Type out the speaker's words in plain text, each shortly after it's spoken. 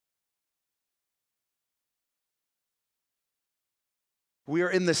We are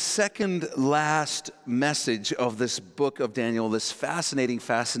in the second last message of this book of Daniel, this fascinating,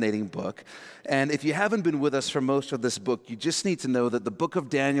 fascinating book. And if you haven't been with us for most of this book, you just need to know that the book of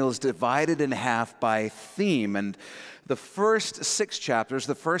Daniel is divided in half by theme. And the first 6 chapters,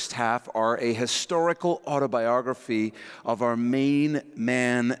 the first half, are a historical autobiography of our main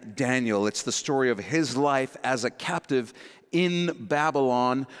man, Daniel. It's the story of his life as a captive in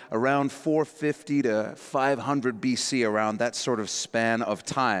Babylon around 450 to 500 BC, around that sort of span of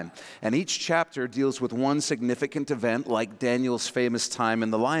time. And each chapter deals with one significant event, like Daniel's famous time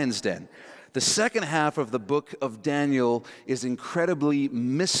in the lion's den. The second half of the book of Daniel is incredibly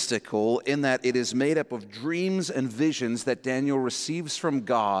mystical in that it is made up of dreams and visions that Daniel receives from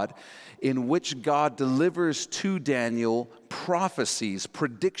God, in which God delivers to Daniel prophecies,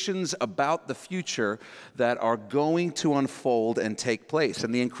 predictions about the future that are going to unfold and take place.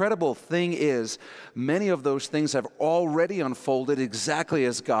 And the incredible thing is, many of those things have already unfolded exactly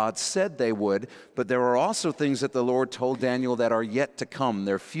as God said they would, but there are also things that the Lord told Daniel that are yet to come.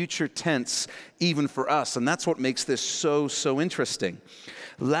 They're future tense even for us, and that's what makes this so interesting.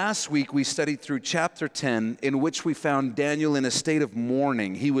 Last week, we studied through chapter 10, in which we found Daniel in a state of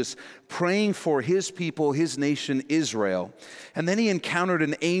mourning. He was praying for his people, his nation, Israel. And then he encountered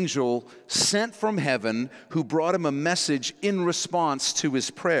an angel sent from heaven who brought him a message in response to his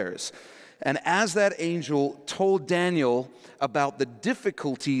prayers. And as that angel told Daniel about the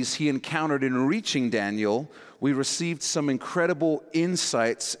difficulties he encountered in reaching Daniel, we received some incredible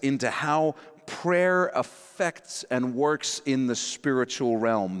insights into how prayer affects and works in the spiritual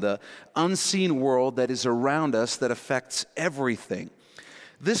realm, the unseen world that is around us that affects everything.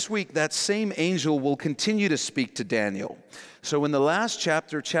 This week, that same angel will continue to speak to Daniel. So in the last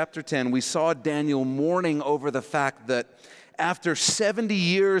chapter, chapter 10, we saw Daniel mourning over the fact that after 70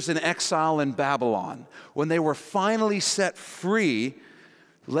 years in exile in Babylon, when they were finally set free,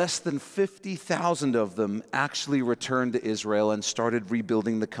 less than 50,000 of them actually returned to Israel and started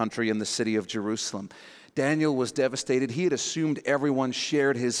rebuilding the country and the city of Jerusalem. Daniel was devastated. He had assumed everyone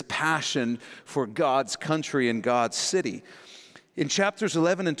shared his passion for God's country and God's city. In chapters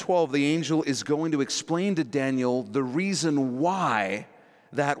 11 and 12, the angel is going to explain to Daniel the reason why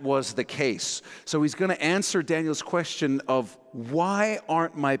that was the case. So he's going to answer Daniel's question of, why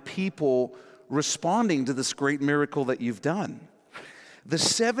aren't my people responding to this great miracle that you've done? The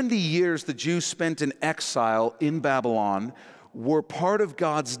 70 years the Jews spent in exile in Babylon were part of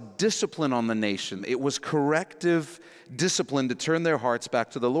God's discipline on the nation. It was corrective discipline to turn their hearts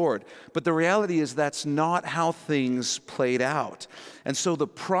back to the Lord. But the reality is that's not how things played out. And so the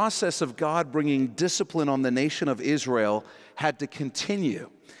process of God bringing discipline on the nation of Israel had to continue.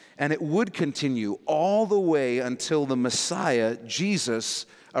 And it would continue all the way until the Messiah, Jesus,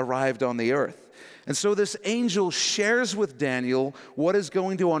 arrived on the earth. And so this angel shares with Daniel what is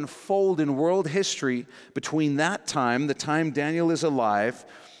going to unfold in world history between that time, the time Daniel is alive,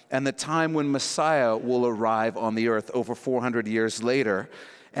 and the time when Messiah will arrive on the earth over 400 years later,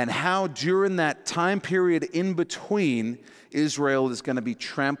 and how during that time period in between, Israel is going to be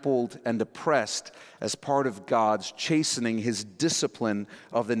trampled and oppressed as part of God's chastening, his discipline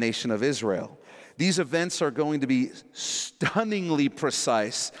of the nation of Israel. These events are going to be stunningly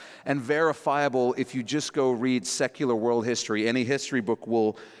precise and verifiable if you just go read secular world history. Any history book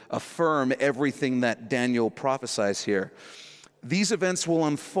will affirm everything that Daniel prophesies here. These events will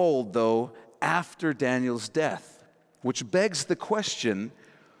unfold, though, after Daniel's death, which begs the question,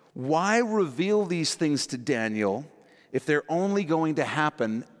 why reveal these things to Daniel if they're only going to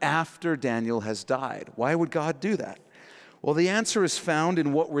happen after Daniel has died? Why would God do that? Well, the answer is found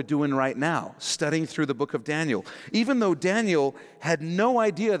in what we're doing right now, studying through the book of Daniel. Even though Daniel had no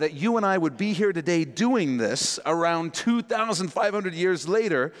idea that you and I would be here today doing this around 2,500 years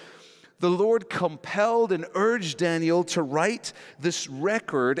later, the Lord compelled and urged Daniel to write this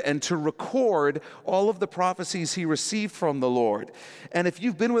record and to record all of the prophecies he received from the Lord. And if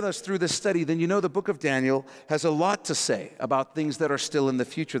you've been with us through this study, then you know the book of Daniel has a lot to say about things that are still in the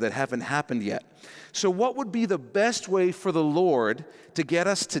future that haven't happened yet. So what would be the best way for the Lord to get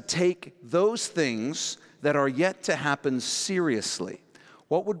us to take those things that are yet to happen seriously?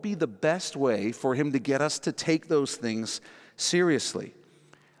 What would be the best way for him to get us to take those things seriously?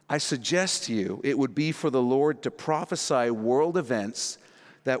 I suggest to you it would be for the Lord to prophesy world events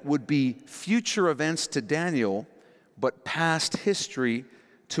that would be future events to Daniel, but past history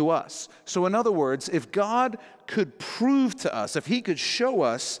to us. So in other words, if God could prove to us, if he could show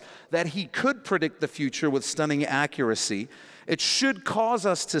us that he could predict the future with stunning accuracy, it should cause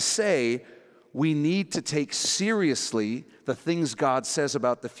us to say we need to take seriously the things God says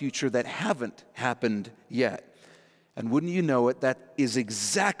about the future that haven't happened yet. And wouldn't you know it, that is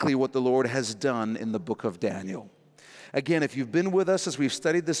exactly what the Lord has done in the book of Daniel. Again, if you've been with us as we've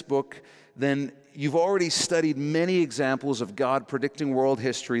studied this book, then you've already studied many examples of God predicting world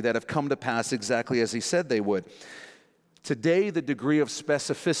history that have come to pass exactly as he said they would. Today, the degree of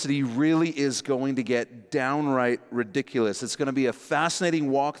specificity really is going to get downright ridiculous. It's going to be a fascinating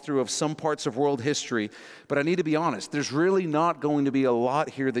walkthrough of some parts of world history, but I need to be honest, there's really not going to be a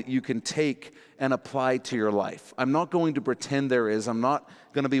lot here that you can take and apply to your life. I'm not going to pretend there is. I'm not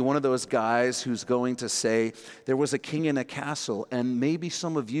going to be one of those guys who's going to say, there was a king in a castle, and maybe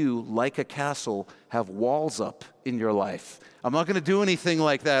some of you, like a castle, have walls up in your life. I'm not going to do anything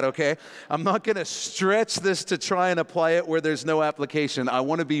like that, okay? I'm not going to stretch this to try and apply it where there's no application. I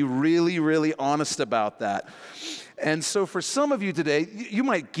want to be really, really honest about that. And so for some of you today, you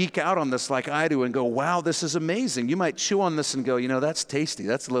might geek out on this like I do and go, wow, this is amazing. You might chew on this and go, that's tasty.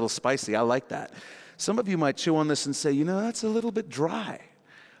 That's a little spicy. I like that. Some of you might chew on this and say, that's a little bit dry.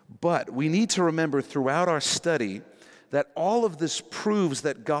 But we need to remember throughout our study that all of this proves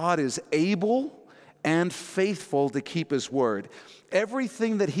that God is able and faithful to keep his word.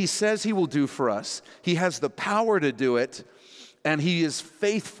 Everything that he says he will do for us, he has the power to do it, and he is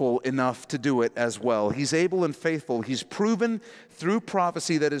faithful enough to do it as well. He's able and faithful. He's proven through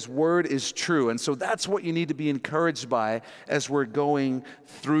prophecy that his word is true. And so that's what you need to be encouraged by as we're going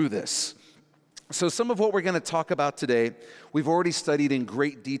through this. So some of what we're going to talk about today, we've already studied in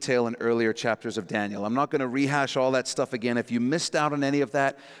great detail in earlier chapters of Daniel. I'm not going to rehash all that stuff again. If you missed out on any of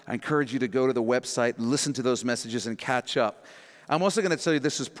that, I encourage you to go to the website, listen to those messages, and catch up. I'm also going to tell you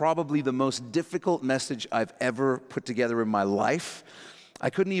this is probably the most difficult message I've ever put together in my life. I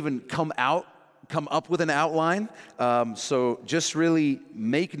couldn't even come up with an outline, so just really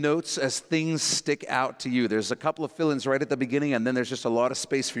make notes as things stick out to you. There's a couple of fill-ins right at the beginning, and then there's just a lot of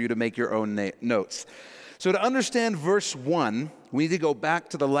space for you to make your own notes. So to understand verse 1, we need to go back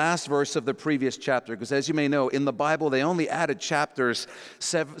to the last verse of the previous chapter, because as you may know, in the Bible, they only added chapters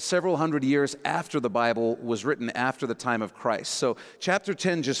several hundred years after the Bible was written, after the time of Christ. So chapter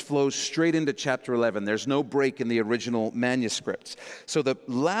 10 just flows straight into chapter 11. There's no break in the original manuscripts. So the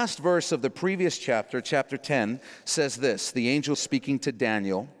last verse of the previous chapter, chapter 10, says this. The angel speaking to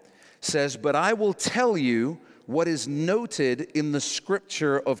Daniel says, "But I will tell you what is noted in the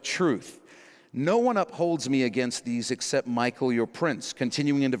scripture of truth. No one upholds me against these except Michael, your prince."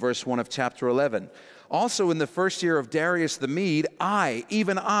 Continuing into verse 1 of chapter 11. "Also in the first year of Darius the Mede,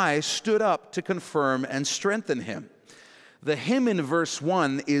 even I, stood up to confirm and strengthen him." The him in verse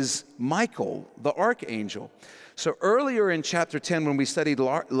 1 is Michael, the archangel. So earlier in chapter 10, when we studied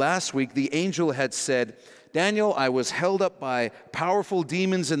last week, the angel had said, "Daniel, I was held up by powerful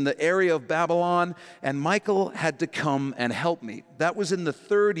demons in the area of Babylon, and Michael had to come and help me." That was in the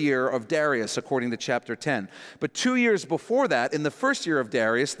 3rd year of Darius, according to chapter 10. But 2 years before that, in the 1st year of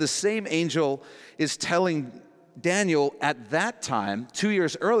Darius, the same angel is telling Daniel at that time, 2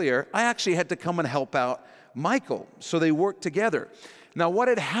 years earlier, I actually had to come and help out Michael. So they worked together. Now, what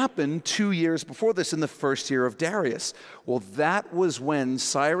had happened 2 years before this in the 1st year of Darius? Well, that was when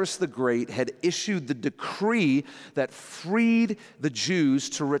Cyrus the Great had issued the decree that freed the Jews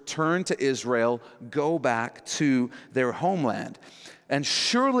to return to Israel, go back to their homeland. And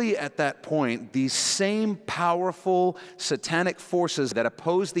surely at that point, these same powerful satanic forces that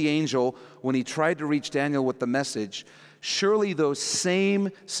opposed the angel when he tried to reach Daniel with the message, surely those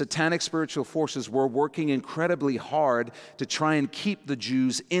same satanic spiritual forces were working incredibly hard to try and keep the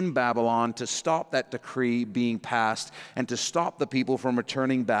Jews in Babylon, to stop that decree being passed and to stop the people from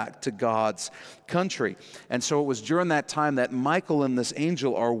returning back to God's country. And so it was during that time that Michael and this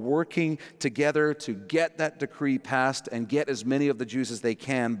angel are working together to get that decree passed and get as many of the Jews as they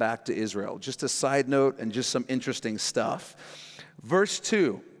can back to Israel. Just a side note and just some interesting stuff. Verse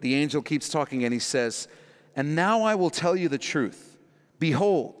 2, the angel keeps talking and he says, "And now I will tell you the truth.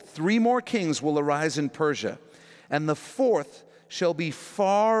 Behold, 3 more kings will arise in Persia, and the 4th shall be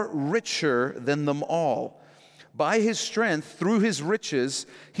far richer than them all. By his strength, through his riches,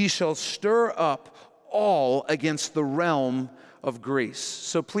 he shall stir up all against the realm of Greece."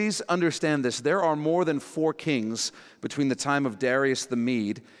 So please understand this. There are more than 4 kings between the time of Darius the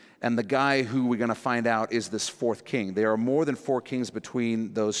Mede and the guy who we're going to find out is this 4th king. There are more than 4 kings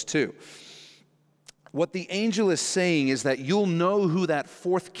between those two. What the angel is saying is that you'll know who that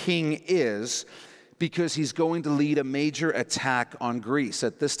 4th king is because he's going to lead a major attack on Greece.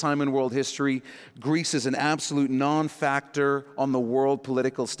 At this time in world history, Greece is an absolute non-factor on the world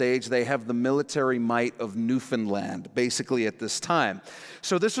political stage. They have the military might of Newfoundland, basically, at this time.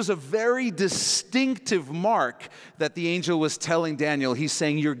 So this was a very distinctive mark that the angel was telling Daniel. He's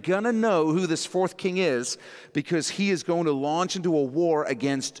saying, you're going to know who this fourth king is because he is going to launch into a war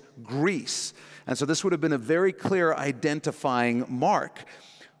against Greece. And so this would have been a very clear identifying mark.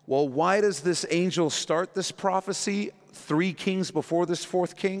 Well, why does this angel start this prophecy 3 kings before this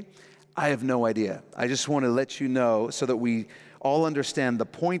fourth king? I have no idea. I just want to let you know so that we all understand the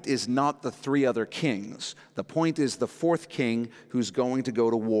point is not the 3 other kings. The point is the fourth king who's going to go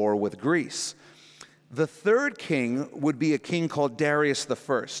to war with Greece. The third king would be a king called Darius the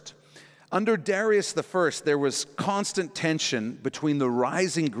First. Under Darius the First, there was constant tension between the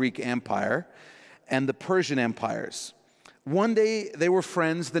rising Greek Empire and the Persian empires. One day they were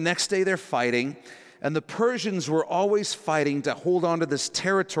friends, the next day they're fighting, and the Persians were always fighting to hold on to this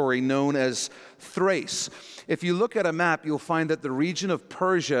territory known as Thrace. If you look at a map, you'll find that the region of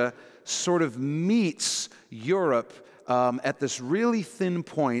Persia sort of meets Europe at this really thin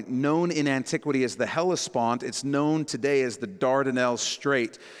point known in antiquity as the Hellespont. It's known today as the Dardanelles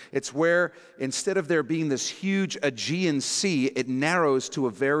Strait. It's where, instead of there being this huge Aegean Sea, it narrows to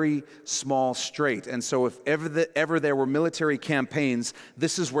a very small strait. And so if ever there were military campaigns,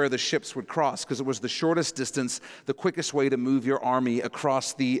 this is where the ships would cross, because it was the shortest distance, the quickest way to move your army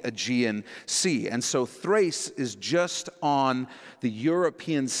across the Aegean Sea. And so Thrace is just on the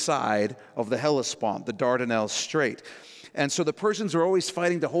European side of the Hellespont, the Dardanelles Strait. And so the Persians were always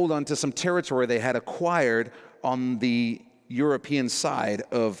fighting to hold on to some territory they had acquired on the European side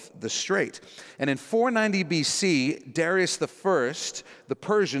of the strait. And in 490 BC, Darius I, the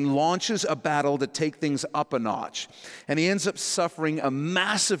Persian, launches a battle to take things up a notch. And he ends up suffering a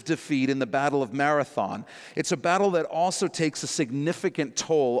massive defeat in the Battle of Marathon. It's a battle that also takes a significant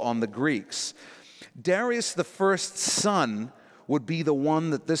toll on the Greeks. Darius I's son would be the one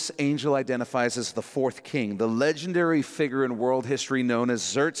that this angel identifies as the fourth king, the legendary figure in world history known as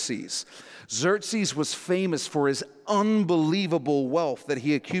Xerxes. Xerxes was famous for his unbelievable wealth that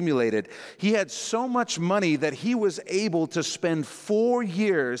he accumulated. He had so much money that he was able to spend 4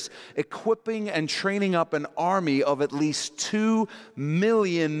 years equipping and training up an army of at least 2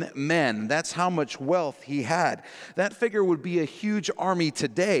 million men. That's how much wealth he had. That figure would be a huge army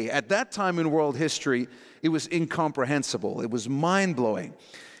today. At that time in world history, it was incomprehensible. It was mind-blowing.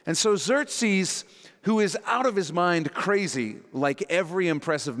 And so Xerxes, who is out of his mind crazy, like every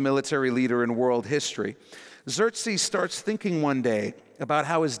impressive military leader in world history, Xerxes starts thinking one day about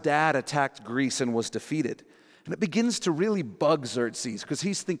how his dad attacked Greece and was defeated. And it begins to really bug Xerxes because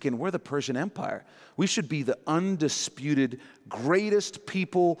he's thinking, we're the Persian Empire. We should be the undisputed greatest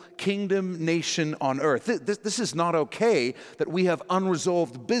people, kingdom, nation on earth. This is not okay that we have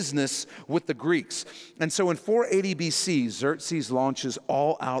unresolved business with the Greeks. And so in 480 BC, Xerxes launches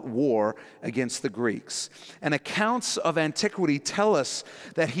all-out war against the Greeks. And accounts of antiquity tell us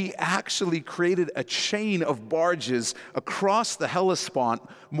that he actually created a chain of barges across the Hellespont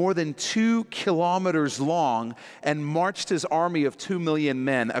more than 2 kilometers long and marched his army of 2 million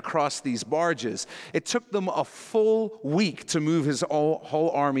men across these barges. It took them a full week to move his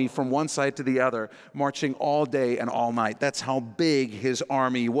whole army from one side to the other, marching all day and all night. That's how big his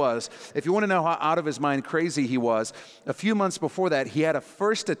army was. If you want to know how out of his mind crazy he was, a few months before that, he had a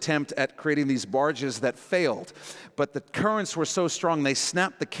first attempt at creating these barges that failed. But the currents were so strong, they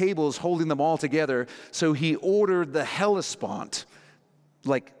snapped the cables holding them all together, so he ordered the Hellespont,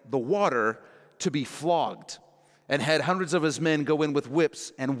 like the water, to be flogged, and had hundreds of his men go in with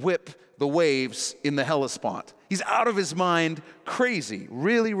whips and whip the waves in the Hellespont. He's out of his mind crazy,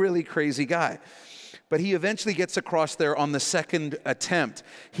 really, really crazy guy. But he eventually gets across there on the second attempt.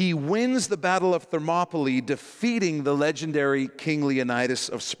 He wins the Battle of Thermopylae, defeating the legendary King Leonidas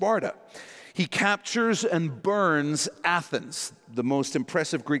of Sparta. He captures and burns Athens, the most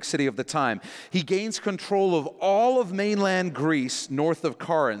impressive Greek city of the time. He gains control of all of mainland Greece north of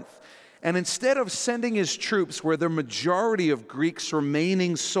Corinth. And instead of sending his troops where the majority of Greeks'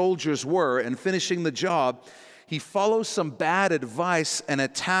 remaining soldiers were and finishing the job, he follows some bad advice and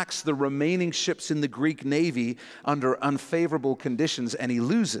attacks the remaining ships in the Greek navy under unfavorable conditions, and he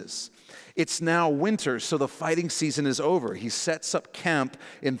loses. It's now winter, so the fighting season is over. He sets up camp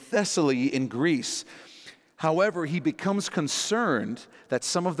in Thessaly in Greece. However, he becomes concerned that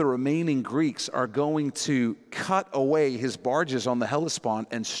some of the remaining Greeks are going to cut away his barges on the Hellespont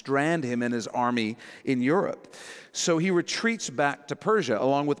and strand him and his army in Europe. So he retreats back to Persia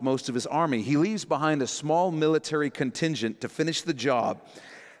along with most of his army. He leaves behind a small military contingent to finish the job.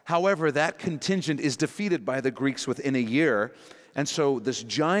 However, that contingent is defeated by the Greeks within a year. And so this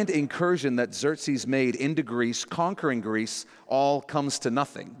giant incursion that Xerxes made into Greece, conquering Greece, all comes to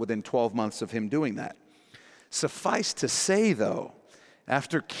nothing within 12 months of him doing that. Suffice to say, though,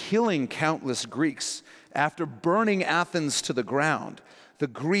 after killing countless Greeks, after burning Athens to the ground, the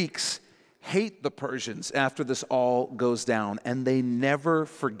Greeks hate the Persians after this all goes down, and they never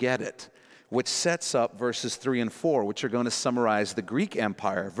forget it, which sets up verses 3 and 4, which are going to summarize the Greek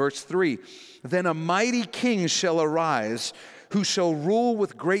Empire. Verse 3, then a mighty king shall arise, who shall rule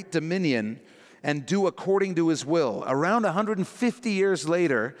with great dominion and do according to his will. Around 150 years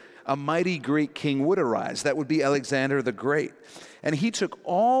later, a mighty Greek king would arise. That would be Alexander the Great. And he took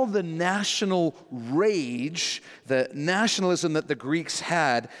all the national rage, the nationalism that the Greeks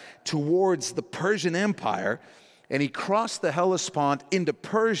had towards the Persian Empire, and he crossed the Hellespont into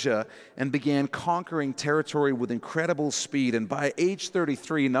Persia and began conquering territory with incredible speed. And by age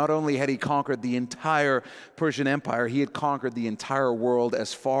 33, not only had he conquered the entire Persian Empire, he had conquered the entire world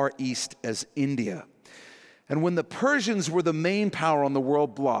as far east as India. And when the Persians were the main power on the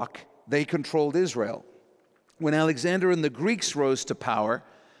world bloc, they controlled Israel. When Alexander and the Greeks rose to power,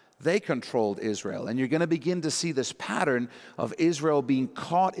 they controlled Israel. And you're going to begin to see this pattern of Israel being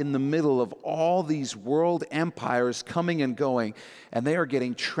caught in the middle of all these world empires coming and going, and they are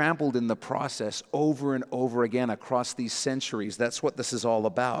getting trampled in the process over and over again across these centuries. That's what this is all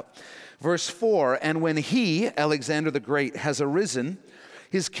about. Verse 4, and when he, Alexander the Great, has arisen,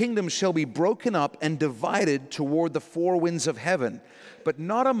 his kingdom shall be broken up and divided toward the four winds of heaven, but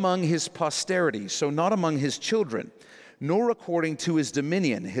not among his posterity, so not among his children, nor according to his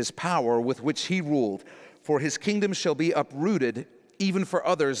dominion, his power with which he ruled. For his kingdom shall be uprooted, even for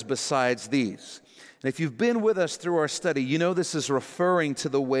others besides these. And if you've been with us through our study, you know this is referring to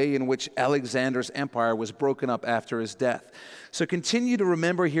the way in which Alexander's empire was broken up after his death. So continue to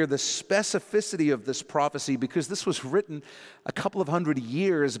remember here the specificity of this prophecy, because this was written a couple of hundred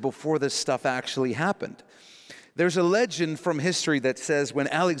years before this stuff actually happened. There's a legend from history that says when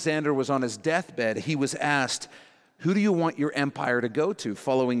Alexander was on his deathbed, he was asked, who do you want your empire to go to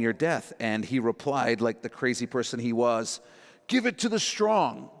following your death? And he replied, like the crazy person he was, give it to the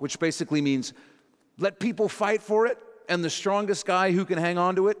strong, which basically means let people fight for it, and the strongest guy who can hang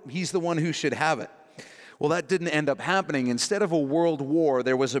on to it, he's the one who should have it. Well, that didn't end up happening. Instead of a world war,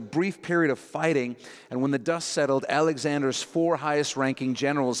 there was a brief period of fighting, and when the dust settled, Alexander's four highest-ranking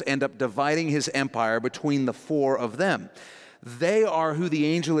generals end up dividing his empire between the four of them. They are who the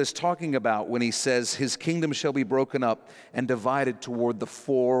angel is talking about when he says his kingdom shall be broken up and divided toward the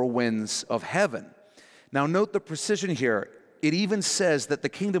four winds of heaven. Now note the precision here. It even says that the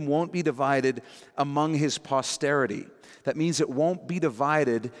kingdom won't be divided among his posterity. That means it won't be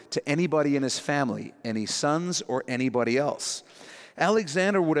divided to anybody in his family, any sons or anybody else.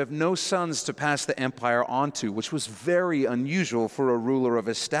 Alexander would have no sons to pass the empire on to, which was very unusual for a ruler of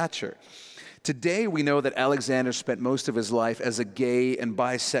his stature. Today, we know that Alexander spent most of his life as a gay and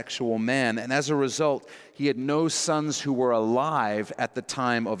bisexual man, and as a result, he had no sons who were alive at the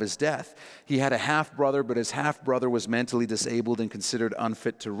time of his death. He had a half-brother, but his half-brother was mentally disabled and considered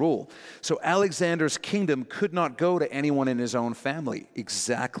unfit to rule. So Alexander's kingdom could not go to anyone in his own family,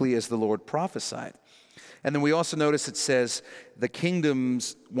 exactly as the Lord prophesied. And then we also notice it says the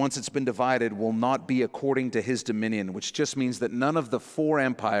kingdoms, once it's been divided, will not be according to his dominion, which just means that none of the four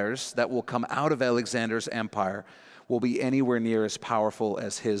empires that will come out of Alexander's empire will be anywhere near as powerful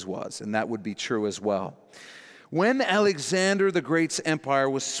as his was, and that would be true as well. When Alexander the Great's empire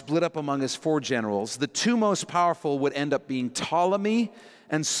was split up among his four generals, the two most powerful would end up being Ptolemy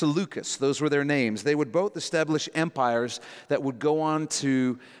and Seleucus. Those were their names. They would both establish empires that would go on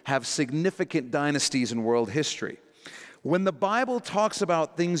to have significant dynasties in world history. When the Bible talks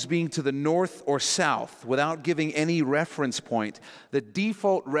about things being to the north or south without giving any reference point, the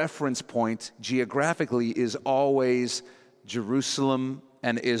default reference point geographically is always Jerusalem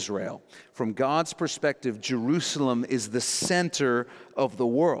and Israel. From God's perspective, Jerusalem is the center of the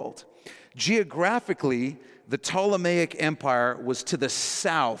world. Geographically, the Ptolemaic Empire was to the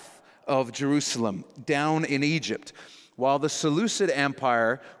south of Jerusalem, down in Egypt, while the Seleucid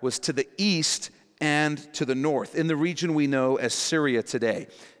Empire was to the east and to the north, in the region we know as Syria today.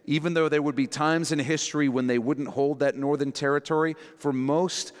 Even though there would be times in history when they wouldn't hold that northern territory, for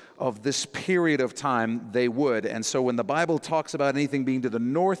most of this period of time, they would. And so when the Bible talks about anything being to the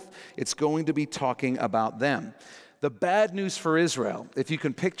north, it's going to be talking about them. The bad news for Israel, if you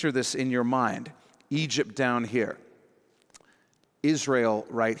can picture this in your mind, Egypt down here, Israel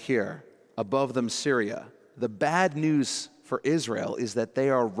right here, above them Syria. The bad news for Israel is that they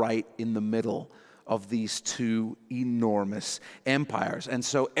are right in the middle of these two enormous empires. And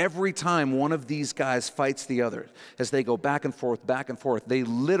so every time one of these guys fights the other, as they go back and forth, they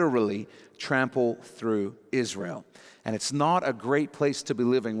literally trample through Israel. And it's not a great place to be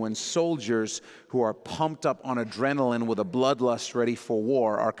living when soldiers who are pumped up on adrenaline with a bloodlust ready for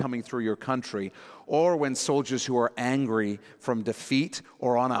war are coming through your country, or when soldiers who are angry from defeat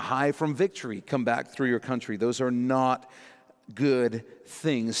or on a high from victory come back through your country. Those are not good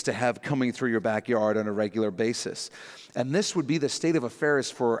things to have coming through your backyard on a regular basis. And this would be the state of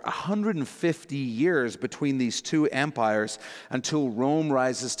affairs for 150 years between these two empires until Rome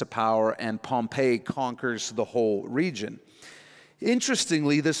rises to power and Pompey conquers the whole region.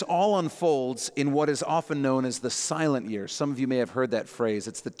 Interestingly, this all unfolds in what is often known as the silent years. Some of you may have heard that phrase.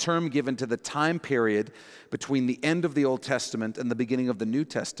 It's the term given to the time period between the end of the Old Testament and the beginning of the New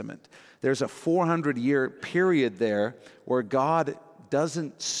Testament. There's a 400-year period there where God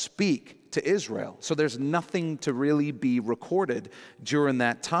doesn't speak to Israel. So there's nothing to really be recorded during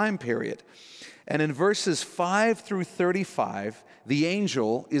that time period. And in verses 5 through 35, the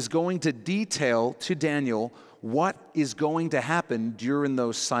angel is going to detail to Daniel what is going to happen during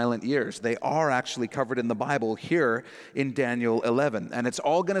those silent years. They are actually covered in the Bible here in Daniel 11. And it's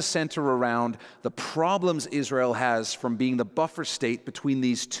all going to center around the problems Israel has from being the buffer state between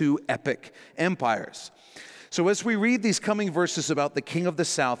these two epic empires. So as we read these coming verses about the king of the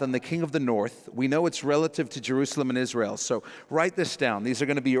south and the king of the north, we know it's relative to Jerusalem and Israel. So write this down. These are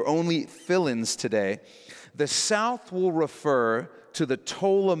going to be your only fill-ins today. The south will refer to the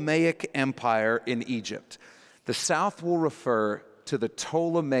Ptolemaic Empire in Egypt. The south will refer to the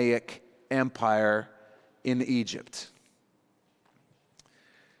Ptolemaic Empire in Egypt.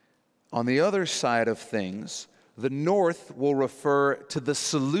 On the other side of things, the north will refer to the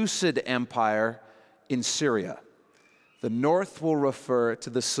Seleucid Empire in Syria. The north will refer to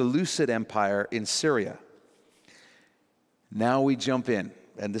the Seleucid Empire in Syria. Now we jump in,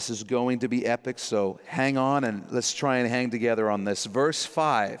 and this is going to be epic, so hang on and let's try and hang together on this. Verse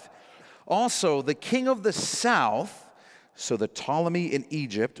 5. Also, the king of the south, so the Ptolemy in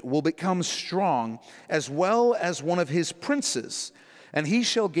Egypt, will become strong, as well as one of his princes, and he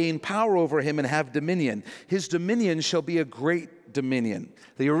shall gain power over him and have dominion. His dominion shall be a great dominion.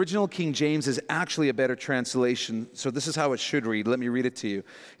 The original King James is actually a better translation, so this is how it should read. Let me read it to you.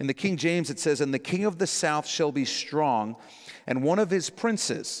 In the King James it says, "And the king of the south shall be strong, and one of his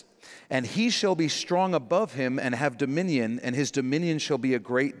princes, and he shall be strong above him and have dominion, and his dominion shall be a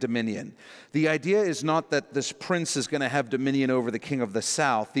great dominion." The idea is not that this prince is going to have dominion over the king of the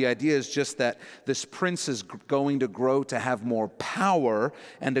south. The idea is just that this prince is going to grow to have more power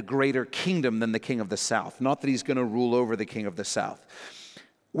and a greater kingdom than the king of the south. Not that he's going to rule over the king of the south.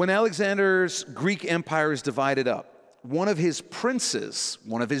 When Alexander's Greek empire is divided up, one of his princes,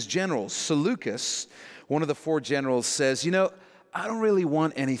 one of his generals, Seleucus, one of the four generals, says, I don't really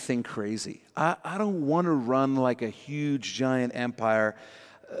want anything crazy. I don't want to run like a huge, giant empire.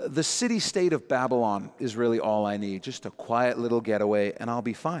 The city-state of Babylon is really all I need, just a quiet little getaway, and I'll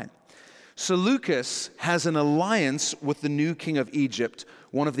be fine. Seleucus has an alliance with the new king of Egypt,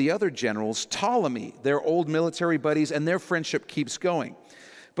 one of the other generals, Ptolemy. They're old military buddies, and their friendship keeps going.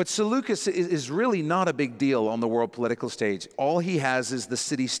 But Seleucus is really not a big deal on the world political stage. All he has is the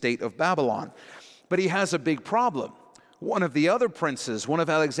city-state of Babylon. But he has a big problem. One of the other princes, one of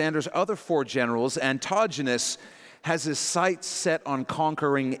Alexander's other four generals, Antigonus, has his sights set on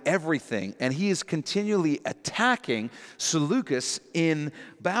conquering everything, and he is continually attacking Seleucus in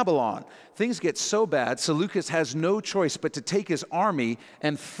Babylon. Things get so bad, Seleucus has no choice but to take his army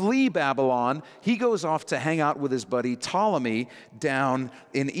and flee Babylon. He goes off to hang out with his buddy Ptolemy down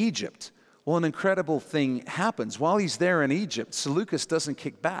in Egypt. Well, an incredible thing happens. While he's there in Egypt, Seleucus doesn't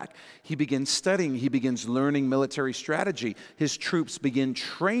kick back. He begins studying. He begins learning military strategy. His troops begin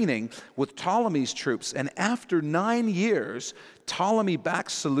training with Ptolemy's troops. And after 9 years, Ptolemy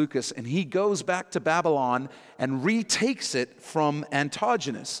backs Seleucus, and he goes back to Babylon and retakes it from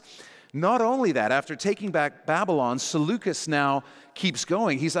Antigonus. Not only that, after taking back Babylon, Seleucus now keeps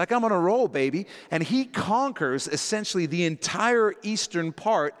going. He's like, I'm on a roll, baby. And he conquers essentially the entire eastern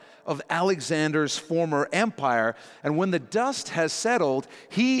part of Alexander's former empire. And when the dust has settled,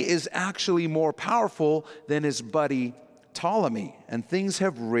 he is actually more powerful than his buddy Ptolemy. And things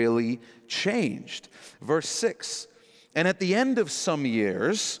have really changed. Verse 6, and at the end of some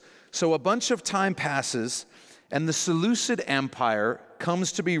years, so a bunch of time passes, and the Seleucid Empire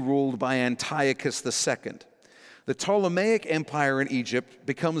comes to be ruled by Antiochus II. The Ptolemaic Empire in Egypt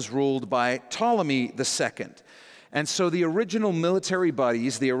becomes ruled by Ptolemy II. And so the original military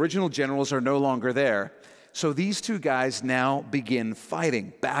buddies, the original generals, are no longer there. So these two guys now begin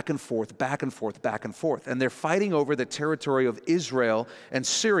fighting back and forth, back and forth, back and forth. And they're fighting over the territory of Israel and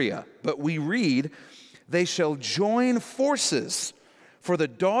Syria. But we read, they shall join forces, for the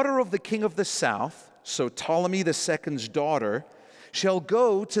daughter of the king of the south, so Ptolemy II's daughter, shall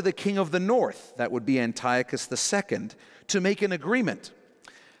go to the king of the north, that would be Antiochus II, to make an agreement.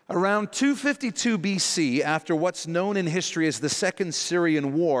 Around 252 BC, after what's known in history as the Second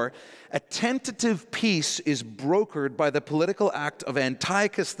Syrian War, a tentative peace is brokered by the political act of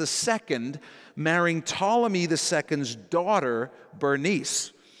Antiochus II marrying Ptolemy II's daughter,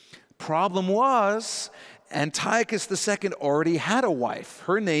 Bernice. Problem was, Antiochus II already had a wife.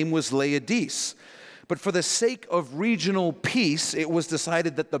 Her name was Laodice. But for the sake of regional peace, it was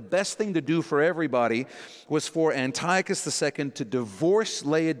decided that the best thing to do for everybody was for Antiochus II to divorce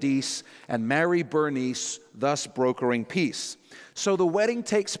Laodice and marry Bernice, thus brokering peace. So the wedding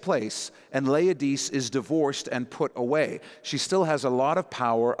takes place, and Laodice is divorced and put away. She still has a lot of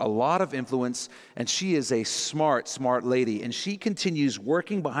power, a lot of influence, and she is a smart, smart lady. And she continues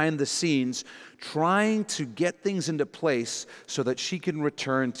working behind the scenes, trying to get things into place so that she can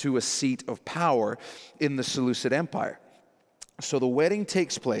return to a seat of power in the Seleucid Empire. So the wedding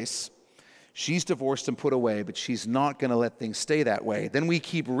takes place. She's divorced and put away, but she's not going to let things stay that way. Then we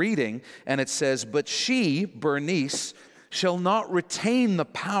keep reading, and it says, but she, Bernice, shall not retain the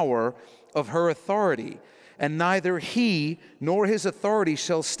power of her authority, and neither he nor his authority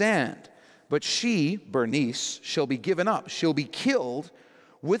shall stand. But she, Bernice, shall be given up. She'll be killed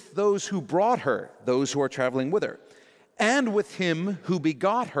with those who brought her, those who are traveling with her, and with him who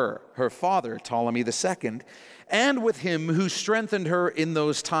begot her, her father, Ptolemy II, and with him who strengthened her in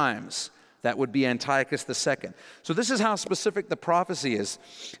those times. That would be Antiochus II. So this is how specific the prophecy is.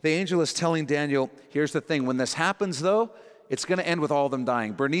 The angel is telling Daniel, here's the thing, when this happens though, it's going to end with all of them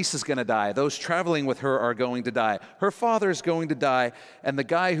dying. Bernice is going to die. Those traveling with her are going to die. Her father is going to die, and the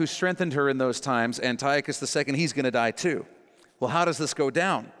guy who strengthened her in those times, Antiochus II, he's going to die too. Well, how does this go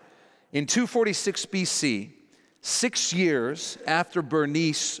down? In 246 BC, 6 years after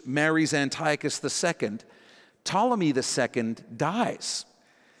Bernice marries Antiochus II, Ptolemy II dies.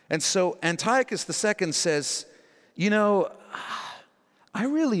 And so Antiochus II says, you know, I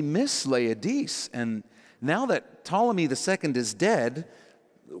really miss Laodice. And now that Ptolemy II is dead,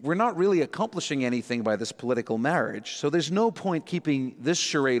 we're not really accomplishing anything by this political marriage. So there's no point keeping this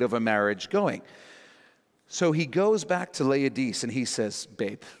charade of a marriage going. So he goes back to Laodice and he says,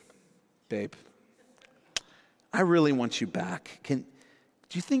 babe, I really want you back. Do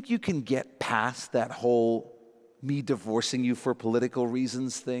you think you can get past that whole me divorcing you for political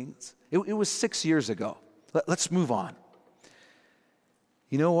reasons things? It was 6 years ago. Let's move on.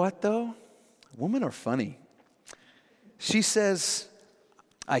 You know what, though? Women are funny. She says,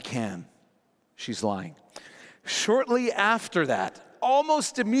 I can. She's lying. Shortly after that,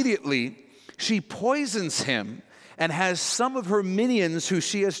 almost immediately, she poisons him and has some of her minions who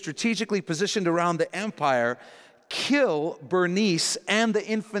she has strategically positioned around the empire kill Bernice and the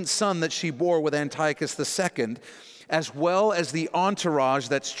infant son that she bore with Antiochus II, as well as the entourage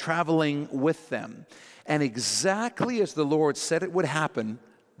that's traveling with them. And exactly as the Lord said it would happen,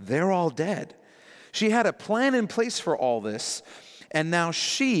 they're all dead. She had a plan in place for all this, and now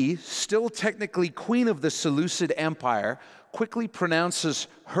she, still technically queen of the Seleucid Empire, quickly pronounces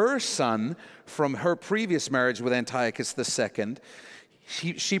her son from her previous marriage with Antiochus II.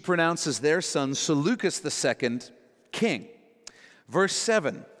 She pronounces their son, Seleucus II, king. Verse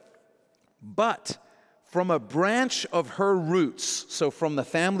 7, but from a branch of her roots, so from the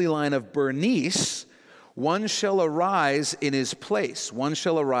family line of Bernice, one shall arise in his place. One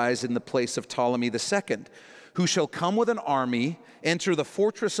shall arise in the place of Ptolemy II, who shall come with an army, enter the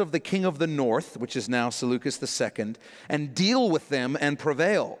fortress of the king of the north, which is now Seleucus II, and deal with them and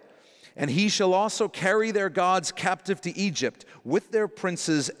prevail. And he shall also carry their gods captive to Egypt with their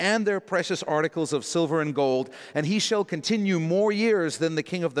princes and their precious articles of silver and gold, and he shall continue more years than the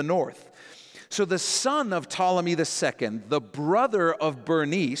king of the north. So the son of Ptolemy II, the brother of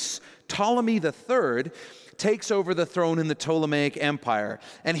Bernice, Ptolemy III, takes over the throne in the Ptolemaic Empire,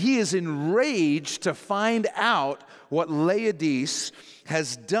 and he is enraged to find out what Laodice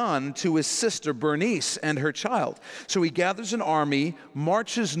has done to his sister Bernice and her child. So he gathers an army,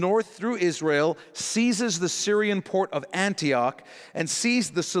 marches north through Israel, seizes the Syrian port of Antioch, and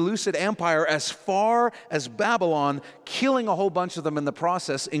seized the Seleucid Empire as far as Babylon, killing a whole bunch of them in the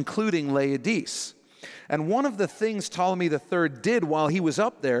process, including Laodice. And one of the things Ptolemy III did while he was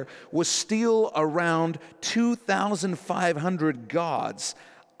up there was steal around 2,500 gods,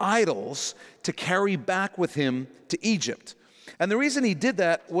 idols, to carry back with him to Egypt. And the reason he did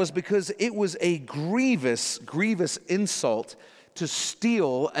that was because it was a grievous, grievous insult to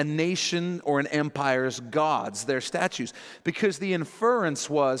steal a nation or an empire's gods, their statues. Because the inference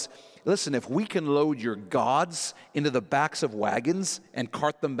was, listen, if we can load your gods into the backs of wagons and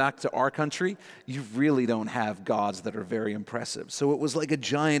cart them back to our country, you really don't have gods that are very impressive. So it was like a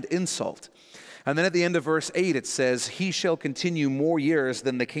giant insult. And then at the end of verse 8, it says, he shall continue more years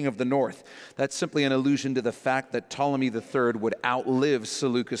than the king of the north. That's simply an allusion to the fact that Ptolemy III would outlive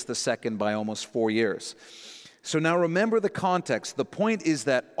Seleucus II by almost 4 years. So now remember the context. The point is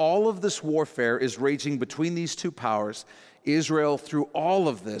that all of this warfare is raging between these two powers. Israel, through all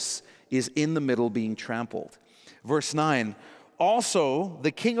of this, is in the middle being trampled. Verse 9, also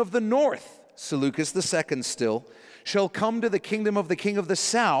the king of the north, Seleucus II still, shall come to the kingdom of the king of the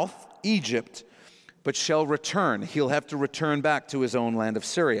south, Egypt, but shall return. He'll have to return back to his own land of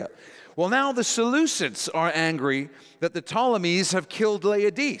Syria. Well, now the Seleucids are angry that the Ptolemies have killed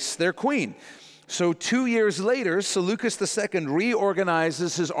Laodice, their queen. So 2 years later, Seleucus II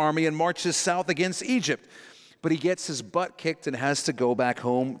reorganizes his army and marches south against Egypt. But he gets his butt kicked and has to go back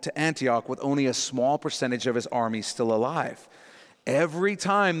home to Antioch with only a small percentage of his army still alive. Every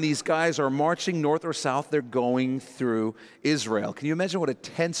time these guys are marching north or south, they're going through Israel. Can you imagine what a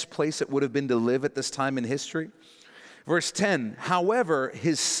tense place it would have been to live at this time in history? Verse 10, however,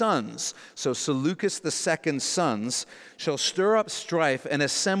 his sons, so Seleucus II's sons, shall stir up strife and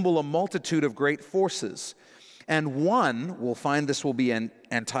assemble a multitude of great forces. And one, we'll find this will be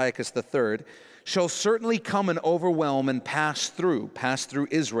Antiochus III, shall certainly come and overwhelm and pass through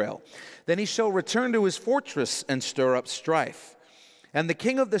Israel. Then he shall return to his fortress and stir up strife. And the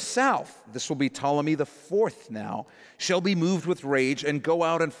king of the south, this will be Ptolemy IV now, shall be moved with rage and go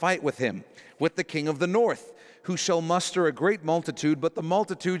out and fight with him, with the king of the north, who shall muster a great multitude, but the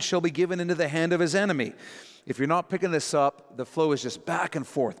multitude shall be given into the hand of his enemy. If you're not picking this up, the flow is just back and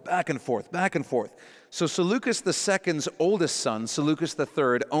forth, back and forth, back and forth. So Seleucus II's oldest son, Seleucus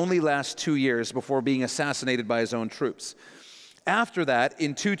III, only lasts 2 years before being assassinated by his own troops. After that,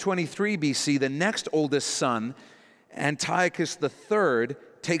 in 223 BC, the next oldest son, Antiochus III,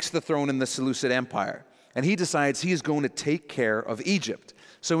 takes the throne in the Seleucid Empire. And he decides he is going to take care of Egypt.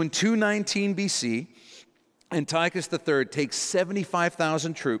 So in 219 BC, Antiochus III takes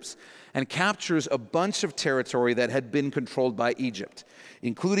 75,000 troops and captures a bunch of territory that had been controlled by Egypt,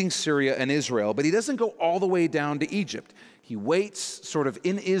 including Syria and Israel. But he doesn't go all the way down to Egypt. He waits sort of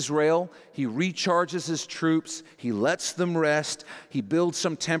in Israel. He recharges his troops. He lets them rest. He builds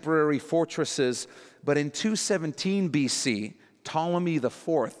some temporary fortresses. But in 217 BC, Ptolemy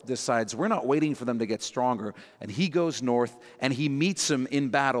IV decides we're not waiting for them to get stronger, and he goes north and he meets them in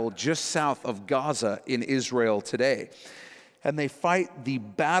battle just south of Gaza in Israel today. And they fight the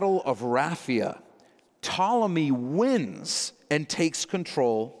Battle of Raphia. Ptolemy wins and takes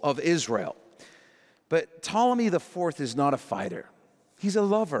control of Israel. But Ptolemy IV is not a fighter. He's a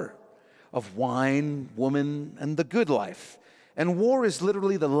lover of wine, woman, and the good life. And war is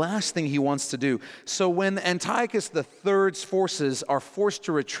literally the last thing he wants to do. So when Antiochus III's forces are forced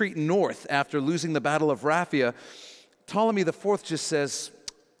to retreat north after losing the Battle of Raphia, Ptolemy IV just says,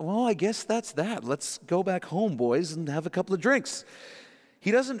 well, I guess that's that. Let's go back home, boys, and have a couple of drinks.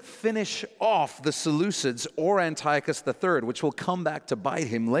 He doesn't finish off the Seleucids or Antiochus III, which will come back to bite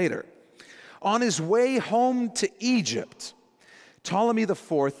him later. On his way home to Egypt, Ptolemy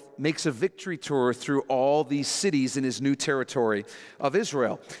IV makes a victory tour through all these cities in his new territory of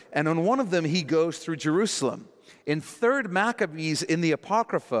Israel. And on one of them, he goes through Jerusalem. In 3rd Maccabees in the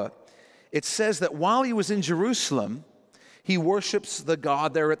Apocrypha, it says that while he was in Jerusalem, he worships the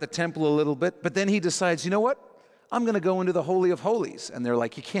God there at the temple a little bit, but then he decides, you know what? I'm going to go into the Holy of Holies. And they're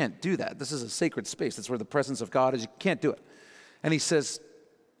like, you can't do that. This is a sacred space. That's where the presence of God is. You can't do it. And he says,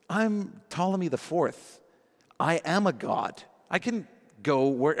 I'm Ptolemy IV. I am a god. I can go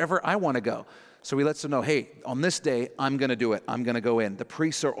wherever I want to go. So he lets them know, hey, on this day, I'm going to do it. I'm going to go in. The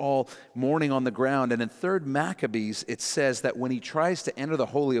priests are all mourning on the ground. And in 3rd Maccabees, it says that when he tries to enter the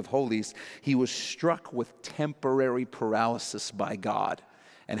Holy of Holies, he was struck with temporary paralysis by God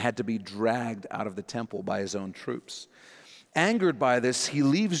and had to be dragged out of the temple by his own troops. Angered by this, he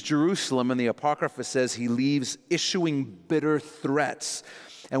leaves Jerusalem, and the Apocrypha says he leaves issuing bitter threats.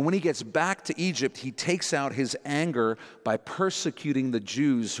 And when he gets back to Egypt, he takes out his anger by persecuting the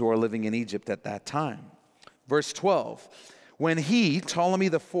Jews who are living in Egypt at that time. Verse 12, when he, Ptolemy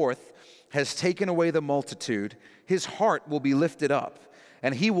IV, has taken away the multitude, his heart will be lifted up,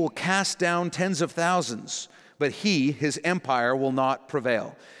 and he will cast down tens of thousands, but he, his empire, will not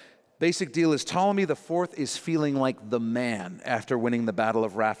prevail. Basic deal is Ptolemy IV is feeling like the man after winning the Battle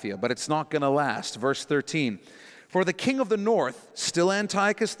of Raphia, but it's not going to last. Verse 13, For the king of the north, still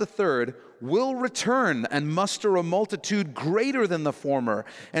Antiochus III, will return and muster a multitude greater than the former,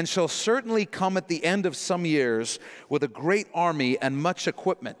 and shall certainly come at the end of some years with a great army and much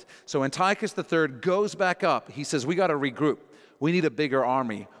equipment. So Antiochus III goes back up. He says, we got to regroup. We need a bigger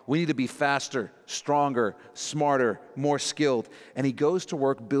army. We need to be faster, stronger, smarter, more skilled. And he goes to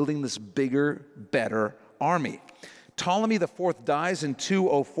work building this bigger, better army. Ptolemy IV dies in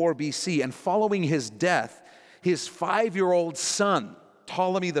 204 BC, and following his death, his 5-year-old son,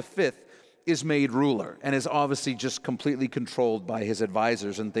 Ptolemy V, is made ruler and is obviously just completely controlled by his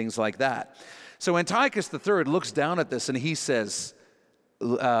advisors and things like that. So Antiochus III looks down at this and he says,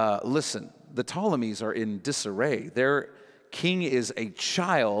 listen, the Ptolemies are in disarray. Their king is a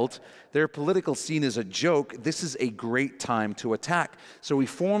child. Their political scene is a joke. This is a great time to attack. So he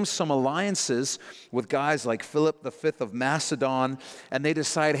forms some alliances with guys like Philip V of Macedon, and they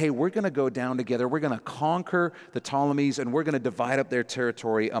decide, hey, we're going to go down together. We're going to conquer the Ptolemies, and we're going to divide up their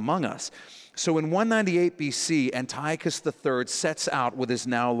territory among us. So in 198 BC, Antiochus III sets out with his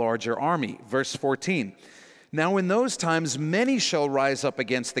now larger army. Verse 14, now in those times many shall rise up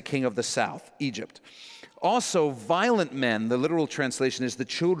against the king of the south, Egypt. Also, violent men, the literal translation is the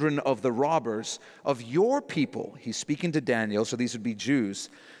children of the robbers of your people, he's speaking to Daniel, so these would be Jews,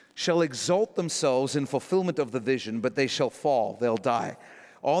 shall exalt themselves in fulfillment of the vision, but they shall fall, they'll die.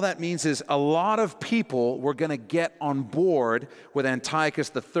 All that means is a lot of people were going to get on board with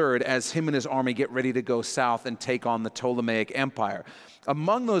Antiochus III as him and his army get ready to go south and take on the Ptolemaic Empire.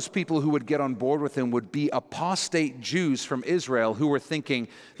 Among those people who would get on board with him would be apostate Jews from Israel who were thinking,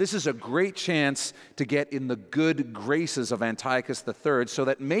 this is a great chance to get in the good graces of Antiochus III so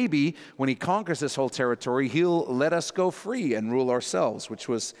that maybe when he conquers this whole territory, he'll let us go free and rule ourselves, which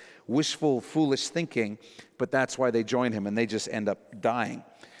was wishful, foolish thinking, but that's why they join him and they just end up dying.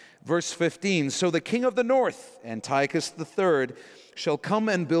 Verse 15, so the king of the north, Antiochus III, shall come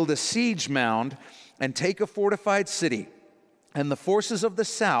and build a siege mound and take a fortified city. And the forces of the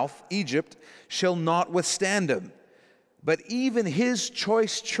south, Egypt, shall not withstand him. But even his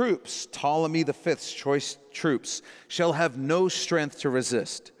choice troops, Ptolemy V's choice troops, shall have no strength to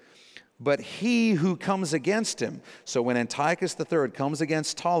resist. But he who comes against him, so when Antiochus III comes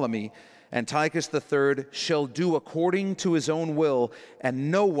against Ptolemy, Antiochus III shall do according to his own will,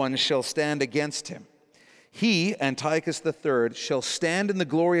 and no one shall stand against him. He, Antiochus III, shall stand in the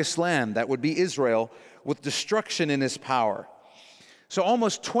glorious land, that would be Israel, with destruction in his power. So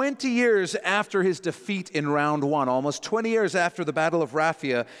almost 20 years after his defeat in round one, almost 20 years after the Battle of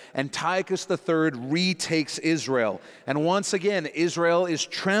Raphia, Antiochus III retakes Israel. And once again, Israel is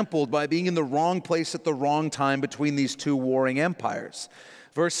trampled by being in the wrong place at the wrong time between these two warring empires.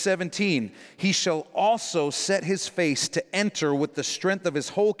 Verse 17, he shall also set his face to enter with the strength of his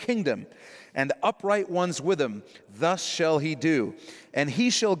whole kingdom, and upright ones with him. Thus shall he do. And he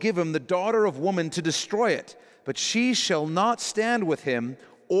shall give him the daughter of woman to destroy it, but she shall not stand with him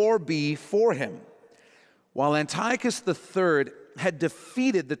or be for him. While Antiochus III had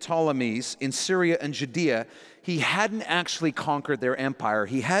defeated the Ptolemies in Syria and Judea, he hadn't actually conquered their empire.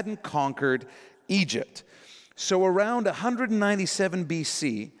 He hadn't conquered Egypt. So around 197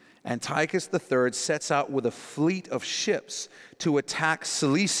 BC, Antiochus III sets out with a fleet of ships to attack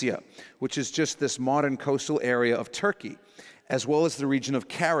Cilicia, which is just this modern coastal area of Turkey, as well as the region of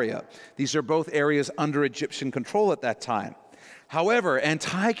Caria. These are both areas under Egyptian control at that time. However,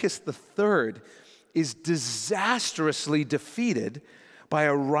 Antiochus III is disastrously defeated by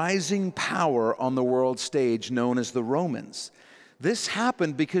a rising power on the world stage known as the Romans. This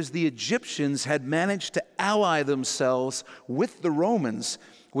happened because the Egyptians had managed to ally themselves with the Romans,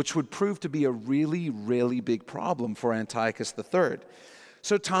 which would prove to be a really, really big problem for Antiochus III.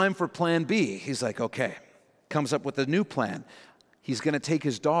 So time for plan B. He's like, okay, comes up with a new plan. He's going to take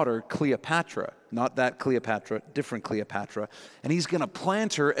his daughter, Cleopatra, not that Cleopatra, different Cleopatra, and he's going to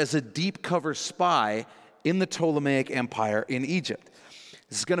plant her as a deep cover spy in the Ptolemaic Empire in Egypt.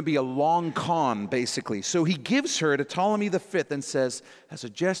 This is going to be a long con, basically. So he gives her to Ptolemy V and says, as a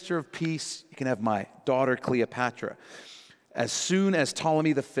gesture of peace, you can have my daughter Cleopatra. As soon as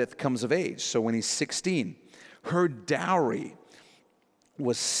Ptolemy V comes of age, so when he's 16, her dowry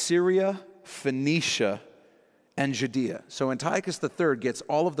was Syria, Phoenicia, and Judea. So Antiochus III gets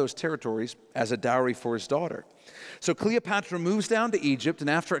all of those territories as a dowry for his daughter. So Cleopatra moves down to Egypt, and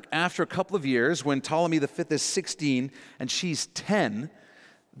after a couple of years, when Ptolemy V is 16 and she's 10,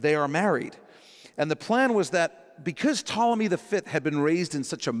 they are married. And the plan was that because Ptolemy V had been raised in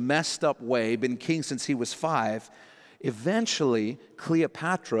such a messed up way, been king since he was 5, eventually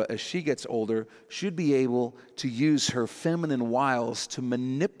Cleopatra, as she gets older, should be able to use her feminine wiles to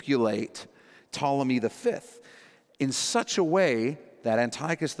manipulate Ptolemy V. in such a way that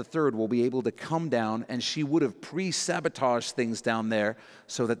Antiochus III will be able to come down, and she would have pre-sabotaged things down there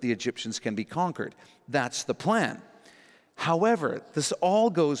so that the Egyptians can be conquered. That's the plan. However, this all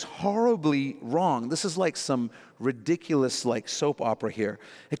goes horribly wrong. This is like some ridiculous soap opera here.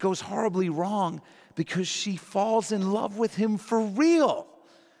 It goes horribly wrong because she falls in love with him for real.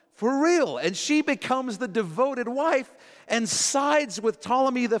 For real. And she becomes the devoted wife and sides with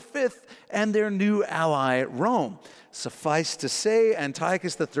Ptolemy V and their new ally, Rome. Suffice to say,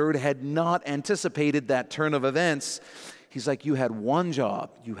 Antiochus III had not anticipated that turn of events. He's like, you had one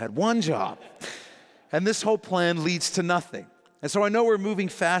job. You had one job. And this whole plan leads to nothing. And so I know we're moving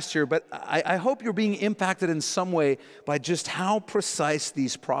fast here, but I hope you're being impacted in some way by just how precise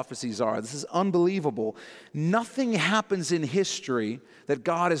these prophecies are. This is unbelievable. Nothing happens in history that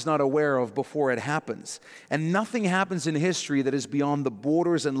God is not aware of before it happens. And nothing happens in history that is beyond the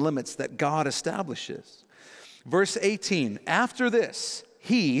borders and limits that God establishes. Verse 18, after this,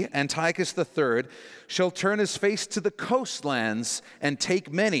 he, Antiochus III, shall turn his face to the coastlands and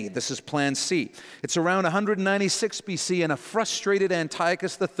take many. This is Plan C. It's around 196 BC, and a frustrated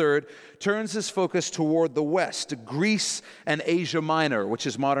Antiochus III turns his focus toward the west, to Greece and Asia Minor, which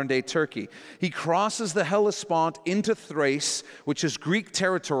is modern-day Turkey. He crosses the Hellespont into Thrace, which is Greek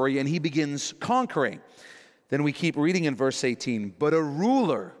territory, and he begins conquering. Then we keep reading in verse 18, but a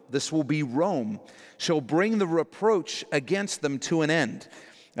ruler, this will be Rome, shall bring the reproach against them to an end.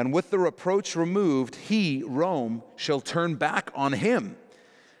 And with the reproach removed, he, Rome, shall turn back on him.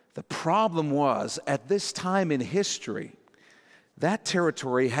 The problem was, at this time in history, that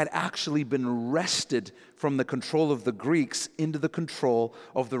territory had actually been wrested from the control of the Greeks into the control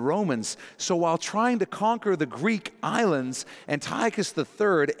of the Romans. So while trying to conquer the Greek islands, Antiochus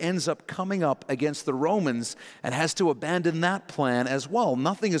III ends up coming up against the Romans and has to abandon that plan as well.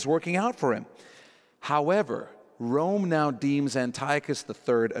 Nothing is working out for him. However, Rome now deems Antiochus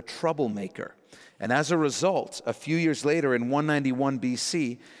III a troublemaker. And as a result, a few years later in 191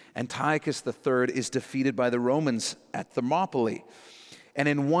 BC, Antiochus III is defeated by the Romans at Thermopylae. And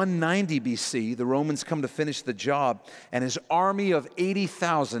in 190 BC, the Romans come to finish the job, and his army of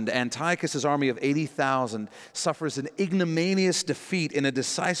 80,000, Antiochus' army of 80,000, suffers an ignominious defeat in a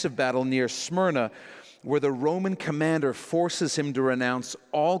decisive battle near Smyrna, where the Roman commander forces him to renounce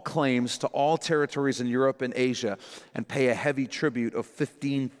all claims to all territories in Europe and Asia and pay a heavy tribute of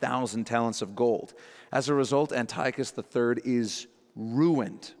 15,000 talents of gold. As a result, Antiochus III is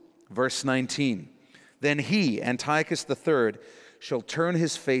ruined. Verse 19, then he, Antiochus III, shall turn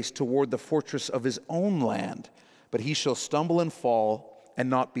his face toward the fortress of his own land, but he shall stumble and fall and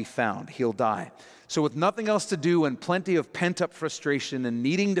not be found. He'll die. So with nothing else to do and plenty of pent-up frustration and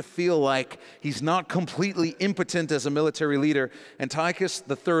needing to feel like he's not completely impotent as a military leader, Antiochus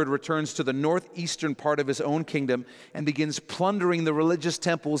III returns to the northeastern part of his own kingdom and begins plundering the religious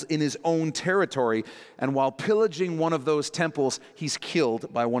temples in his own territory. And while pillaging one of those temples, he's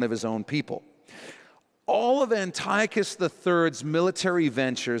killed by one of his own people. All of Antiochus III's military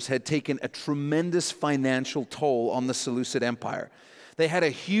ventures had taken a tremendous financial toll on the Seleucid Empire. They had a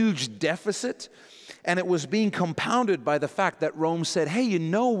huge deficit, and it was being compounded by the fact that Rome said, hey, you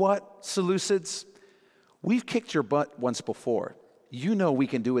know what, Seleucids? We've kicked your butt once before. You know we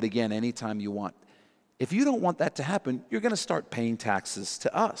can do it again anytime you want. If you don't want that to happen, you're going to start paying taxes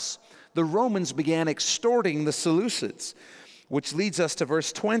to us. The Romans began extorting the Seleucids, which leads us to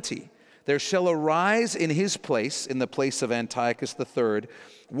verse 20. There shall arise in his place, in the place of Antiochus III,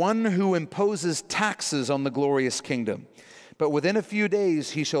 one who imposes taxes on the glorious kingdom. But within a few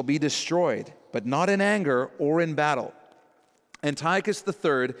days he shall be destroyed, but not in anger or in battle. Antiochus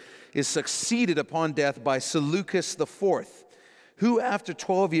III is succeeded upon death by Seleucus IV, who after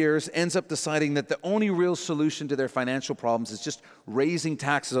 12 years ends up deciding that the only real solution to their financial problems is just raising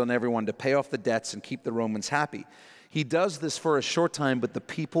taxes on everyone to pay off the debts and keep the Romans happy. He does this for a short time, but the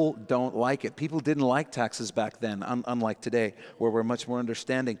people don't like it. People didn't like taxes back then, unlike today, where we're much more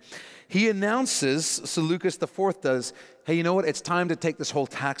understanding. He announces, Seleucus IV does, hey, you know what? It's time to take this whole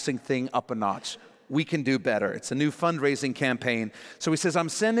taxing thing up a notch. We can do better. It's a new fundraising campaign. So he says, I'm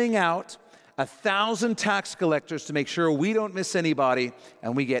sending out 1,000 tax collectors to make sure we don't miss anybody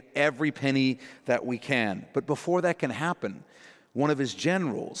and we get every penny that we can. But before that can happen, one of his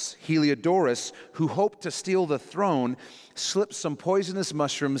generals, Heliodorus, who hoped to steal the throne, slips some poisonous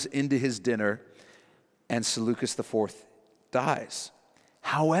mushrooms into his dinner, and Seleucus IV dies.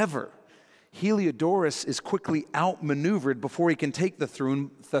 However, Heliodorus is quickly outmaneuvered before he can take the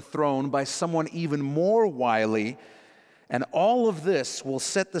throne by someone even more wily, and all of this will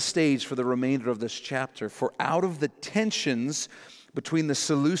set the stage for the remainder of this chapter. For out of the tensions between the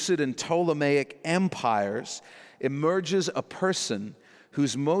Seleucid and Ptolemaic empires, emerges a person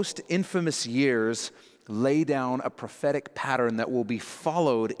whose most infamous years lay down a prophetic pattern that will be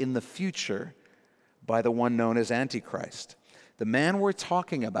followed in the future by the one known as Antichrist. The man we're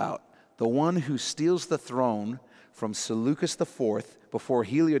talking about, the one who steals the throne from Seleucus IV before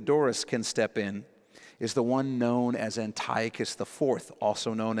Heliodorus can step in, is the one known as Antiochus IV,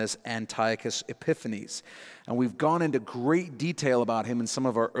 also known as Antiochus Epiphanes. And we've gone into great detail about him in some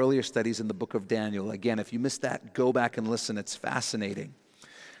of our earlier studies in the book of Daniel. Again, if you missed that, go back and listen. It's fascinating.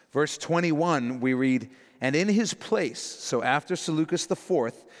 Verse 21, we read, "And in his place," so after Seleucus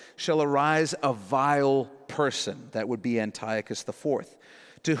IV, "shall arise a vile person," that would be Antiochus IV,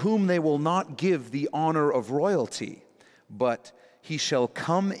 "to whom they will not give the honor of royalty, but he shall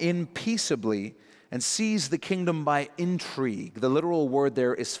come in peaceably and seize the kingdom by intrigue." The literal word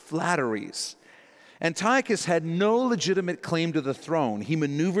there is flatteries. Antiochus had no legitimate claim to the throne. He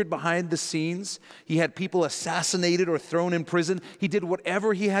maneuvered behind the scenes. He had people assassinated or thrown in prison. He did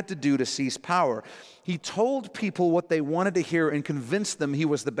whatever he had to do to seize power. He told people what they wanted to hear and convinced them he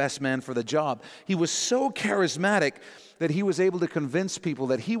was the best man for the job. He was so charismatic that he was able to convince people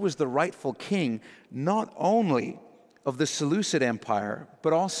that he was the rightful king, not only of the Seleucid Empire,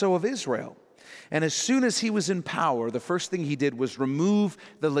 but also of Israel. And as soon as he was in power, the first thing he did was remove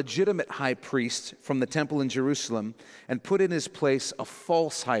the legitimate high priest from the temple in Jerusalem and put in his place a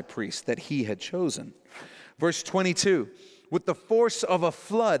false high priest that he had chosen. Verse 22, "With the force of a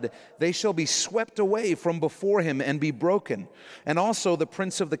flood they shall be swept away from before him and be broken. And also the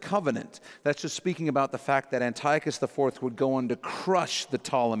prince of the covenant." That's just speaking about the fact that Antiochus IV would go on to crush the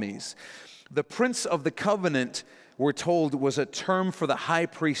Ptolemies. The prince of the covenant, we're told, was a term for the high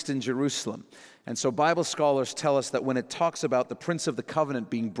priest in Jerusalem. And so Bible scholars tell us that when it talks about the prince of the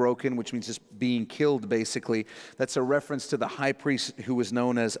covenant being broken, which means just being killed basically, that's a reference to the high priest who was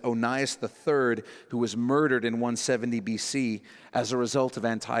known as Onias III, who was murdered in 170 BC as a result of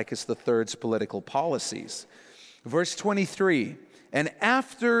Antiochus III's political policies. Verse 23, "And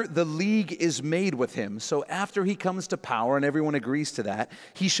after the league is made with him," so after he comes to power, and everyone agrees to that,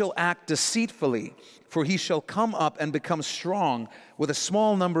 "he shall act deceitfully, for he shall come up and become strong with a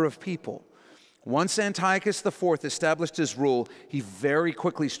small number of people." Once Antiochus IV established his rule, he very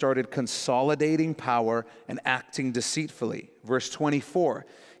quickly started consolidating power and acting deceitfully. Verse 24,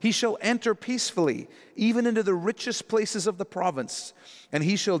 "He shall enter peacefully, even into the richest places of the province, and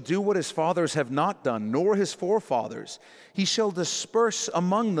he shall do what his fathers have not done, nor his forefathers. He shall disperse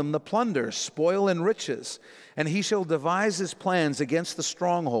among them the plunder, spoil, and riches, and he shall devise his plans against the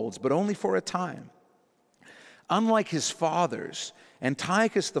strongholds, but only for a time." Unlike his fathers,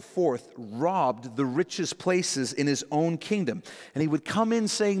 Antiochus IV robbed the richest places in his own kingdom. And he would come in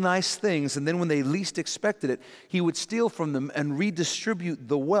saying nice things, and then when they least expected it, he would steal from them and redistribute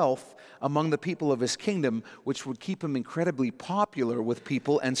the wealth among the people of his kingdom, which would keep him incredibly popular with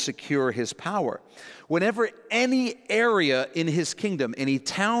people and secure his power. Whenever any area in his kingdom, any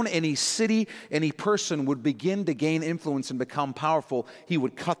town, any city, any person would begin to gain influence and become powerful, he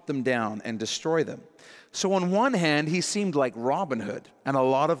would cut them down and destroy them. So on one hand, he seemed like Robin Hood, and a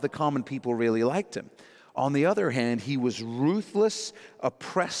lot of the common people really liked him. On the other hand, he was ruthless,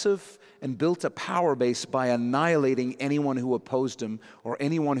 oppressive, and built a power base by annihilating anyone who opposed him or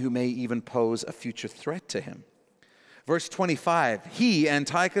anyone who may even pose a future threat to him. Verse 25, "He,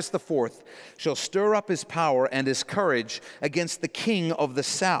 Antiochus IV, shall stir up his power and his courage against the king of the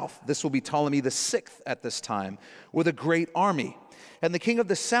south." This will be Ptolemy VI at this time, "with a great army. And the king of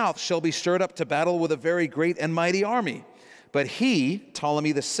the south shall be stirred up to battle with a very great and mighty army. But he,"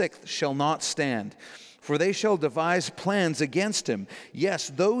 Ptolemy VI, "shall not stand. For they shall devise plans against him.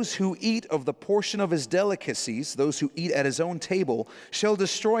 Yes, those who eat of the portion of his delicacies, those who eat at his own table, shall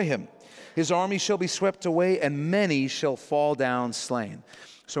destroy him. His army shall be swept away, and many shall fall down slain."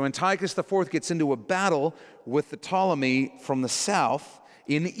 So Antiochus IV gets into a battle with the Ptolemy from the south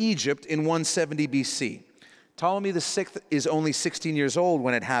in Egypt in 170 BC. Ptolemy VI is only 16 years old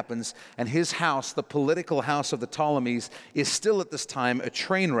when it happens, and his house, the political house of the Ptolemies, is still at this time a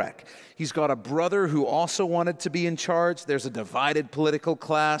train wreck. He's got a brother who also wanted to be in charge. There's a divided political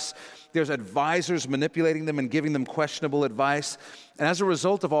class. There's advisors manipulating them and giving them questionable advice. And as a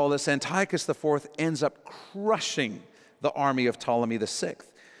result of all this, Antiochus IV ends up crushing the army of Ptolemy VI.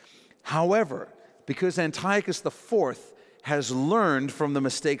 However, because Antiochus IV has learned from the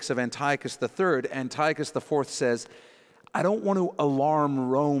mistakes of Antiochus III, Antiochus IV says, "I don't want to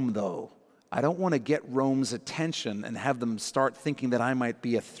alarm Rome, though. I don't want to get Rome's attention and have them start thinking that I might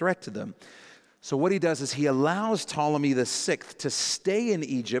be a threat to them." So what he does is he allows Ptolemy VI to stay in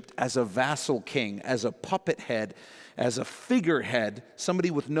Egypt as a vassal king, as a puppet head, as a figurehead, somebody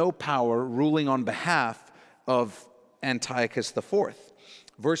with no power ruling on behalf of Antiochus IV.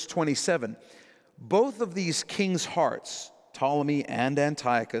 Verse 27, both of these kings' hearts, Ptolemy and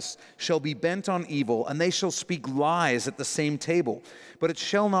Antiochus, shall be bent on evil, and they shall speak lies at the same table, but it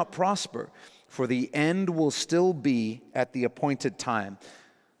shall not prosper, for the end will still be at the appointed time.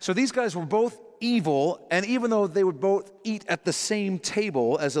 So these guys were both evil, and even though they would both eat at the same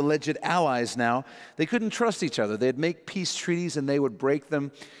table as alleged allies now, they couldn't trust each other. They'd make peace treaties and they would break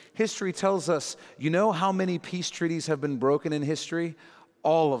them. History tells us, you know how many peace treaties have been broken in history?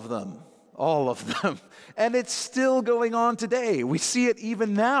 All of them. All of them. And it's still going on today. We see it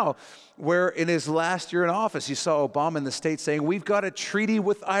even now, where in his last year in office, you saw Obama in the States saying, we've got a treaty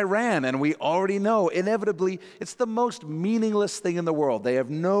with Iran, and we already know, inevitably, it's the most meaningless thing in the world. They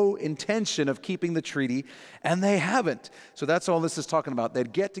have no intention of keeping the treaty, and they haven't. So that's all this is talking about.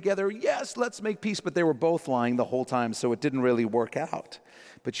 They'd get together, yes, let's make peace, but they were both lying the whole time, so it didn't really work out.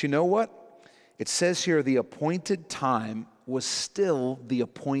 But you know what? It says here the appointed time was still the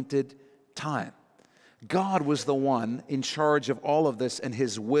appointed time. God was the one in charge of all of this, and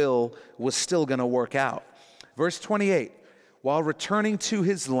his will was still going to work out. Verse 28, while returning to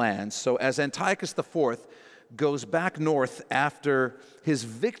his land, so as Antiochus IV goes back north after his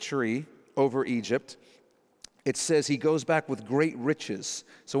victory over Egypt, it says he goes back with great riches.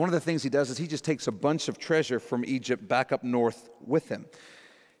 So one of the things he does is he just takes a bunch of treasure from Egypt back up north with him.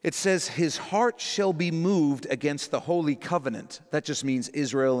 It says, his heart shall be moved against the holy covenant. That just means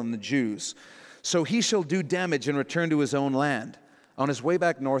Israel and the Jews. So he shall do damage and return to his own land. On his way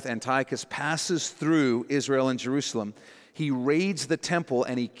back north, Antiochus passes through Israel and Jerusalem. He raids the temple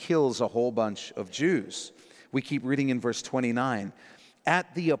and he kills a whole bunch of Jews. We keep reading in verse 29.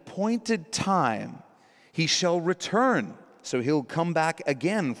 At the appointed time, he shall return. So he'll come back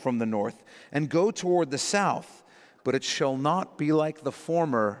again from the north and go toward the south. But it shall not be like the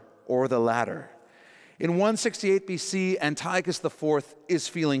former or the latter. In 168 BC, Antiochus IV is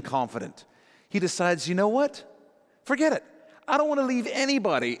feeling confident. He decides, you know what? Forget it. I don't want to leave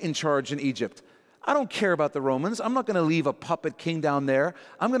anybody in charge in Egypt. I don't care about the Romans. I'm not going to leave a puppet king down there.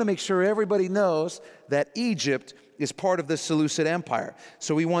 I'm going to make sure everybody knows that Egypt is part of the Seleucid Empire.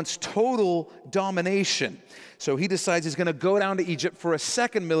 So he wants total domination. So he decides he's going to go down to Egypt for a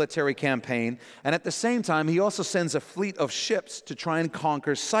second military campaign. And at the same time, he also sends a fleet of ships to try and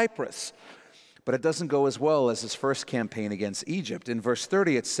conquer Cyprus. But it doesn't go as well as his first campaign against Egypt. In verse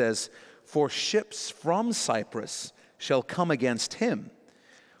 30, it says, for ships from Cyprus shall come against him.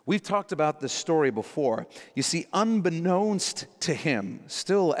 We've talked about this story before. You see, unbeknownst to him,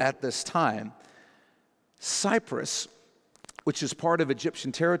 still at this time, Cyprus, which is part of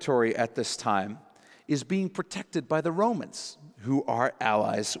Egyptian territory at this time, is being protected by the Romans, who are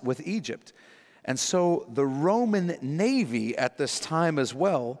allies with Egypt. And so the Roman navy at this time as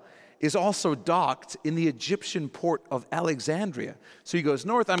well is also docked in the Egyptian port of Alexandria. So he goes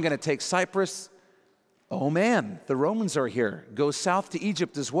north, I'm going to take Cyprus. Oh man, the Romans are here. Go south to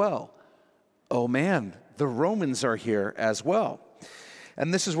Egypt as well. Oh man, the Romans are here as well.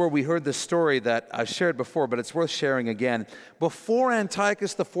 And this is where we heard the story that I've shared before, but it's worth sharing again. Before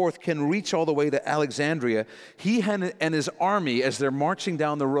Antiochus IV can reach all the way to Alexandria, he and his army, as they're marching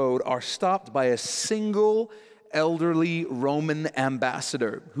down the road, are stopped by a single elderly Roman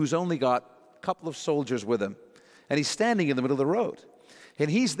ambassador who's only got a couple of soldiers with him. And he's standing in the middle of the road. And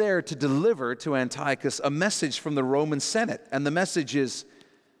he's there to deliver to Antiochus a message from the Roman Senate. And the message is,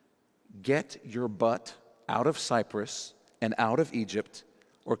 get your butt out of Cyprus and out of Egypt,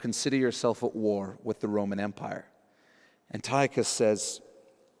 or consider yourself at war with the Roman Empire. Antiochus says,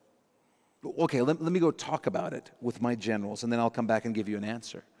 okay, let me go talk about it with my generals, and then I'll come back and give you an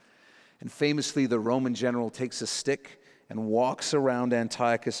answer. And famously, the Roman general takes a stick and walks around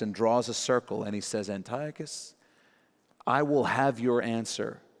Antiochus and draws a circle, and he says, Antiochus, I will have your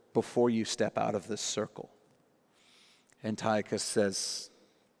answer before you step out of this circle. Antiochus says,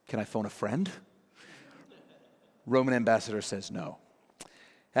 can I phone a friend? Roman ambassador says no.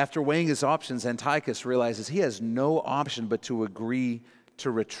 After weighing his options, Antiochus realizes he has no option but to agree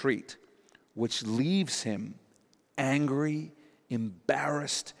to retreat, which leaves him angry,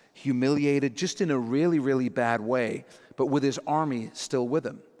 embarrassed, humiliated, just in a really, really bad way, but with his army still with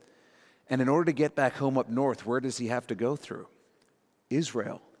him. And in order to get back home up north, where does he have to go through?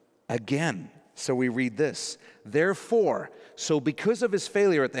 Israel again. So we read this, therefore, so because of his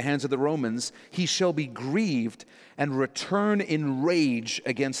failure at the hands of the Romans, he shall be grieved and return in rage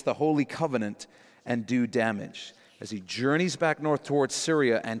against the holy covenant and do damage. As he journeys back north towards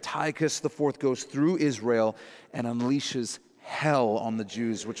Syria, Antiochus IV goes through Israel and unleashes hell on the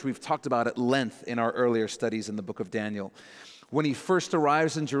Jews, which we've talked about at length in our earlier studies in the book of Daniel. When he first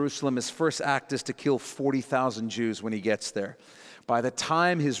arrives in Jerusalem, his first act is to kill 40,000 Jews when he gets there. By the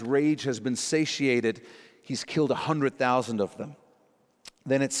time his rage has been satiated, he's killed 100,000 of them.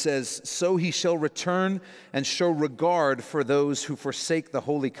 Then it says, so he shall return and show regard for those who forsake the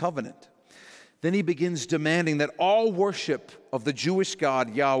holy covenant. Then he begins demanding that all worship of the Jewish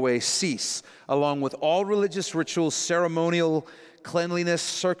God Yahweh cease, along with all religious rituals, ceremonial cleanliness,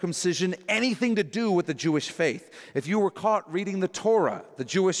 circumcision, anything to do with the Jewish faith. If you were caught reading the Torah, the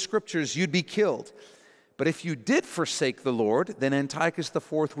Jewish scriptures, you'd be killed. But if you did forsake the Lord, then Antiochus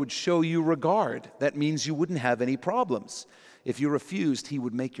IV would show you regard. That means you wouldn't have any problems. If you refused, he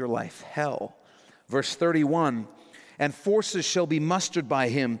would make your life hell. Verse 31, and forces shall be mustered by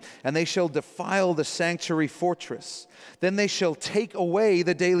him, and they shall defile the sanctuary fortress. Then they shall take away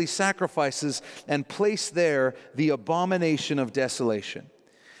the daily sacrifices and place there the abomination of desolation.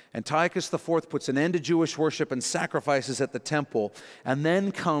 Antiochus IV puts an end to Jewish worship and sacrifices at the temple. And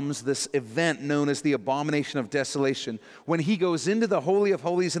then comes this event known as the abomination of desolation, when he goes into the Holy of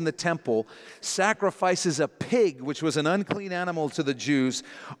Holies in the temple, sacrifices a pig, which was an unclean animal to the Jews,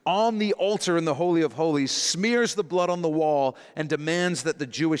 on the altar in the Holy of Holies, smears the blood on the wall, and demands that the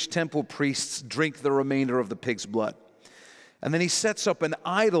Jewish temple priests drink the remainder of the pig's blood. And then he sets up an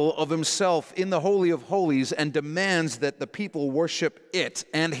idol of himself in the Holy of Holies and demands that the people worship it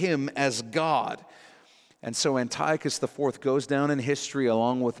and him as God. And so Antiochus IV goes down in history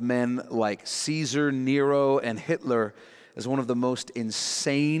along with men like Caesar, Nero, and Hitler as one of the most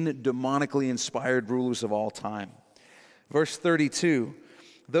insane, demonically inspired rulers of all time. Verse 32,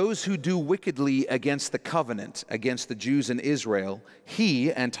 those who do wickedly against the covenant, against the Jews in Israel,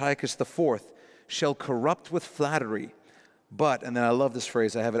 he, Antiochus IV, shall corrupt with flattery. But, and then I love this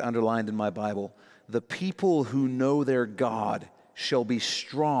phrase, I have it underlined in my Bible, the people who know their God shall be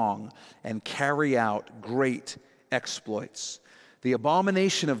strong and carry out great exploits. The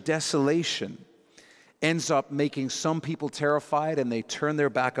abomination of desolation ends up making some people terrified, and they turn their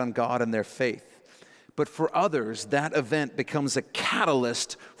back on God and their faith. But for others, that event becomes a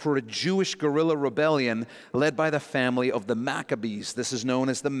catalyst for a Jewish guerrilla rebellion led by the family of the Maccabees. This is known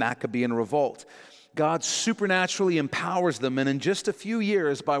as the Maccabean Revolt. God supernaturally empowers them, and in just a few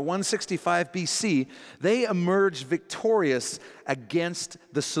years, by 165 BC, they emerged victorious against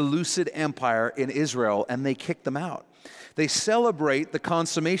the Seleucid Empire in Israel, and they kicked them out. They celebrate the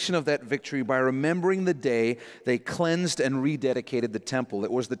consummation of that victory by remembering the day they cleansed and rededicated the temple.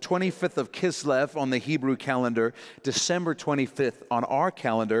 It was the 25th of Kislev on the Hebrew calendar, December 25th on our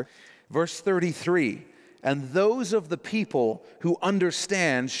calendar. Verse 33, and those of the people who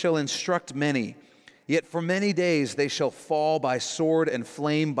understand shall instruct many. Yet for many days they shall fall by sword and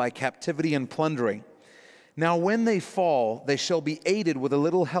flame, by captivity and plundering. Now when they fall, they shall be aided with a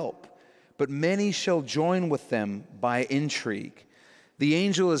little help, but many shall join with them by intrigue. The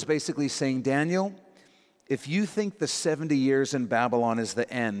angel is basically saying, Daniel, if you think the 70 years in Babylon is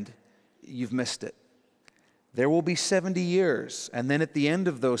the end, you've missed it. There will be 70 years, and then at the end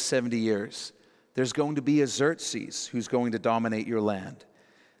of those 70 years, there's going to be a Xerxes who's going to dominate your land.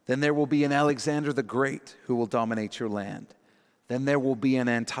 Then there will be an Alexander the Great who will dominate your land. Then there will be an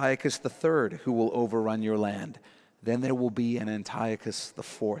Antiochus III who will overrun your land. Then there will be an Antiochus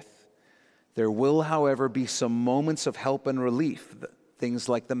IV. There will, however, be some moments of help and relief, things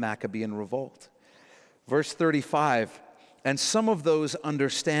like the Maccabean Revolt. Verse 35, and some of those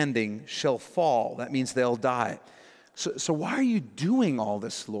understanding shall fall. That means they'll die. So why are you doing all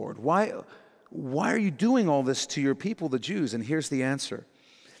this, Lord? Why are you doing all this to your people, the Jews? And here's the answer.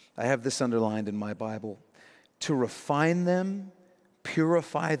 I have this underlined in my Bible. To refine them,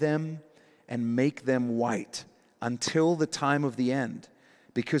 purify them, and make them white until the time of the end,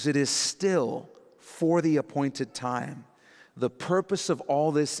 because it is still for the appointed time. The purpose of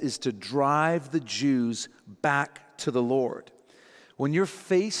all this is to drive the Jews back to the Lord. When you're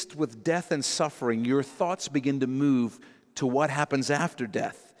faced with death and suffering, your thoughts begin to move to what happens after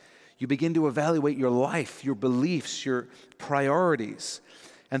death. You begin to evaluate your life, your beliefs, your priorities.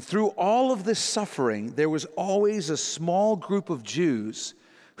 And through all of this suffering, there was always a small group of Jews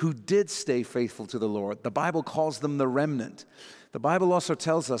who did stay faithful to the Lord. The Bible calls them the remnant. The Bible also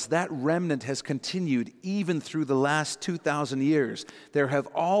tells us that remnant has continued even through the last 2,000 years. There have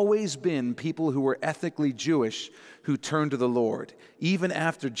always been people who were ethnically Jewish who turned to the Lord. Even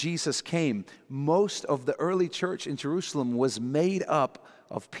after Jesus came, most of the early church in Jerusalem was made up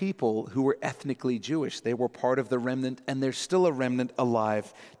of people who were ethnically Jewish. They were part of the remnant, and there's still a remnant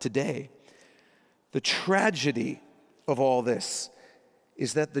alive today. The tragedy of all this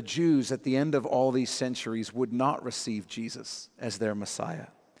is that the Jews at the end of all these centuries would not receive Jesus as their Messiah.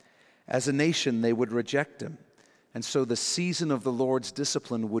 As a nation, they would reject him. And so the season of the Lord's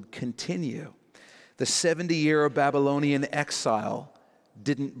discipline would continue. The 70-year Babylonian exile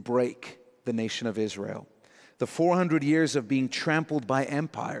didn't break the nation of Israel. The 400 years of being trampled by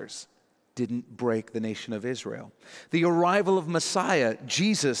empires didn't break the nation of Israel. The arrival of Messiah,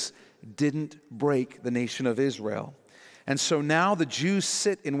 Jesus, didn't break the nation of Israel. And so now the Jews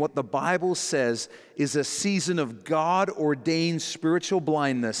sit in what the Bible says is a season of God-ordained spiritual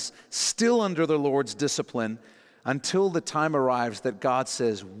blindness, still under the Lord's discipline, until the time arrives that God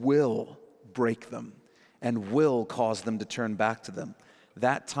says will break them and will cause them to turn back to them.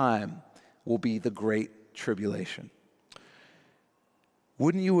 That time will be the Great Tribulation.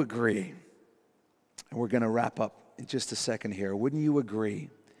 Wouldn't you agree, and we're going to wrap up in just a second here, wouldn't you agree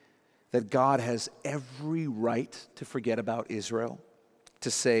that God has every right to forget about Israel, to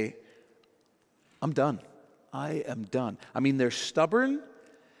say, I'm done. I am done. I mean, they're stubborn,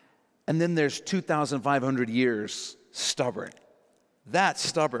 and then there's 2,500 years stubborn. That's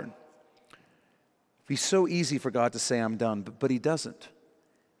stubborn. It'd be so easy for God to say, I'm done, but he doesn't.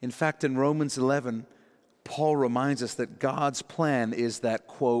 In fact, in Romans 11, Paul reminds us that God's plan is that,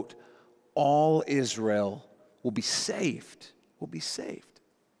 quote, all Israel will be saved, will be saved.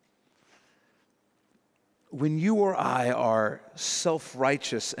 When you or I are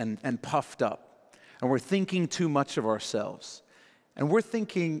self-righteous and puffed up, and we're thinking too much of ourselves, and we're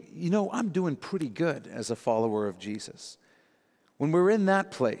thinking, I'm doing pretty good as a follower of Jesus. When we're in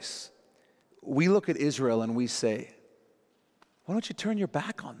that place, we look at Israel and we say, why don't you turn your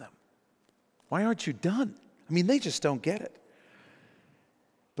back on them? Why aren't you done? I mean, they just don't get it.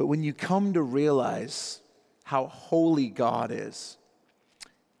 But when you come to realize how holy God is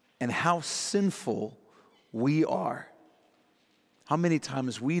and how sinful we are, how many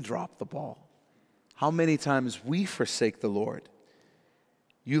times we drop the ball, how many times we forsake the Lord,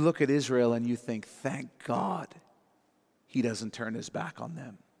 you look at Israel and you think, thank God he doesn't turn his back on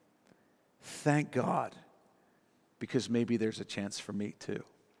them. Thank God, because maybe there's a chance for me too.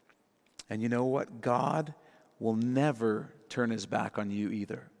 And you know what? God will never turn his back on you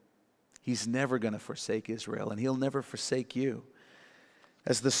either. He's never going to forsake Israel, and he'll never forsake you.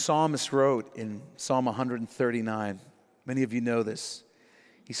 As the psalmist wrote in Psalm 139, many of you know this.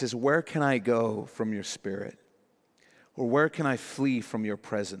 He says, where can I go from your spirit? Or where can I flee from your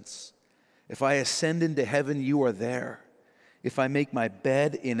presence? If I ascend into heaven, you are there. If I make my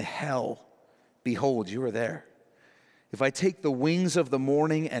bed in hell, behold, you are there. If I take the wings of the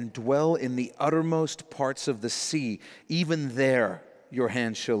morning and dwell in the uttermost parts of the sea, even there your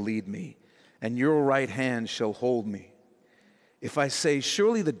hand shall lead me, and your right hand shall hold me. If I say,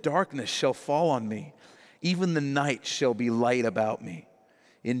 surely the darkness shall fall on me, even the night shall be light about me.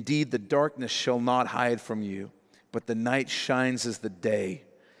 Indeed, the darkness shall not hide from you, but the night shines as the day.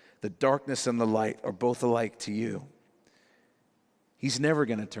 The darkness and the light are both alike to you. He's never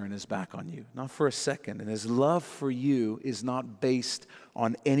going to turn his back on you, not for a second. And his love for you is not based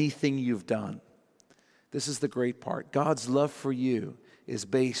on anything you've done. This is the great part. God's love for you is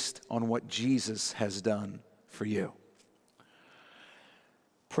based on what Jesus has done for you.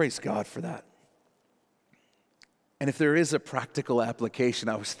 Praise God for that. And if there is a practical application,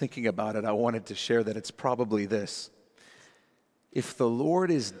 I was thinking about it, I wanted to share that it's probably this. If the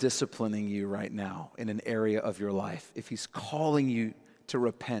Lord is disciplining you right now in an area of your life, if he's calling you to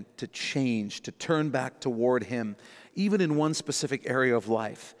repent, to change, to turn back toward him, even in one specific area of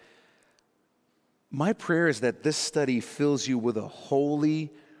life, my prayer is that this study fills you with a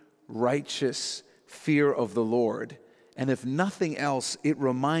holy, righteous fear of the Lord. And if nothing else, it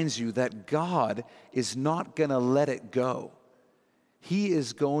reminds you that God is not going to let it go. He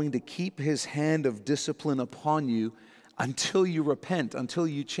is going to keep his hand of discipline upon you until you repent, until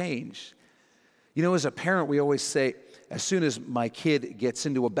you change. As a parent, we always say, as soon as my kid gets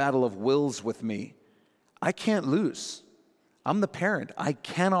into a battle of wills with me, I can't lose. I'm the parent. I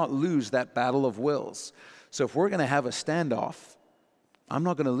cannot lose that battle of wills. So if we're going to have a standoff, I'm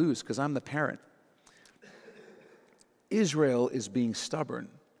not going to lose because I'm the parent. Israel is being stubborn.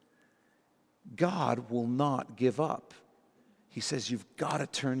 God will not give up. He says, you've got to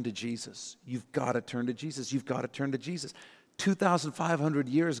turn to Jesus. You've got to turn to Jesus. You've got to turn to Jesus. 2,500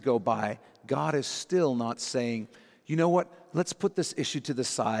 years go by. God is still not saying, you know what? Let's put this issue to the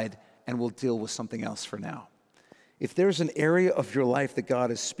side and we'll deal with something else for now. If there's an area of your life that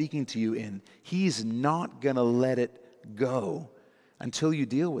God is speaking to you in, he's not going to let it go until you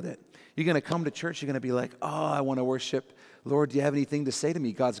deal with it. You're going to come to church, you're going to be like, oh, I want to worship. Lord, do you have anything to say to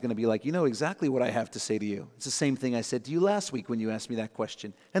me? God's going to be like, you know exactly what I have to say to you. It's the same thing I said to you last week when you asked me that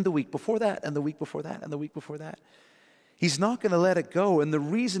question, and the week before that, and the week before that, and the week before that. He's not going to let it go. And the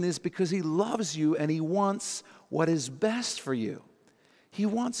reason is because He loves you and He wants what is best for you. He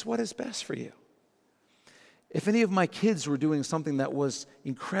wants what is best for you. If any of my kids were doing something that was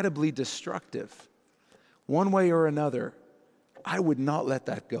incredibly destructive, one way or another, I would not let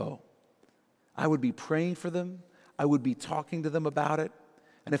that go. I would be praying for them. I would be talking to them about it.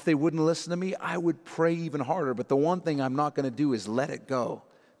 And if they wouldn't listen to me, I would pray even harder. But the one thing I'm not going to do is let it go,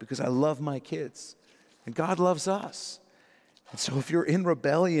 because I love my kids. And God loves us. And so if you're in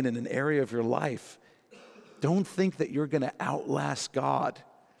rebellion in an area of your life, don't think that you're going to outlast God,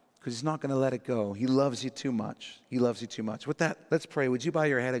 because He's not going to let it go. He loves you too much. He loves you too much. With that, let's pray. Would you bow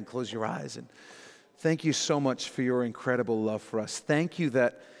your head and close your eyes? And thank you so much for your incredible love for us. Thank you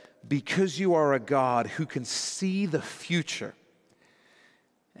that because you are a God who can see the future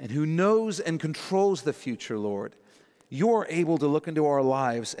and who knows and controls the future, Lord, you are able to look into our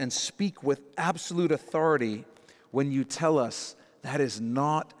lives and speak with absolute authority when you tell us that is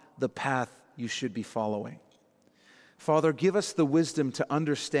not the path you should be following. Father, give us the wisdom to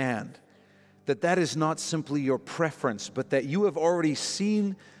understand that that is not simply your preference, but that you have already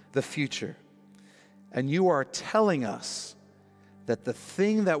seen the future. And you are telling us that the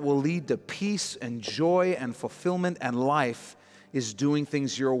thing that will lead to peace and joy and fulfillment and life is doing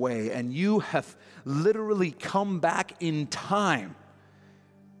things your way. And you have literally come back in time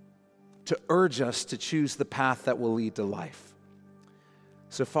to urge us to choose the path that will lead to life.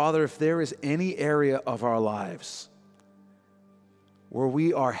 So, Father, if there is any area of our lives where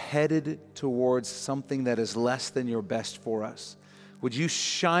we are headed towards something that is less than your best for us, would you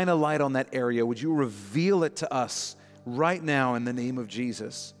shine a light on that area? Would you reveal it to us right now in the name of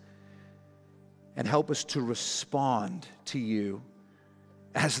Jesus? And help us to respond to you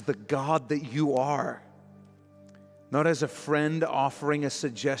as the God that you are. Not as a friend offering a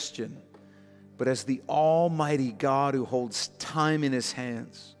suggestion, but as the Almighty God who holds time in His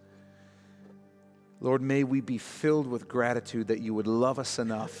hands. Lord, may we be filled with gratitude that you would love us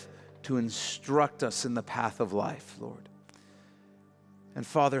enough to instruct us in the path of life, Lord. And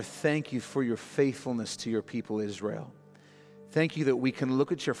Father, thank you for your faithfulness to your people Israel. Thank you that we can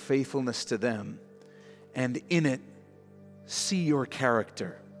look at your faithfulness to them and in it see your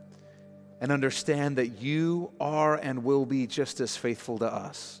character and understand that you are and will be just as faithful to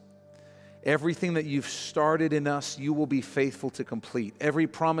us. Everything that you've started in us, you will be faithful to complete. Every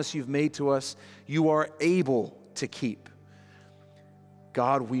promise you've made to us, you are able to keep.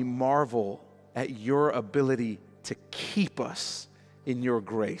 God, we marvel at your ability to keep us in your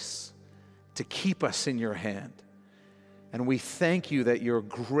grace, to keep us in your hand. And we thank you that your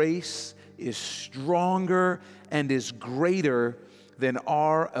grace is stronger and is greater than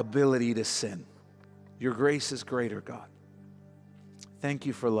our ability to sin. Your grace is greater, God. Thank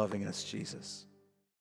you for loving us, Jesus.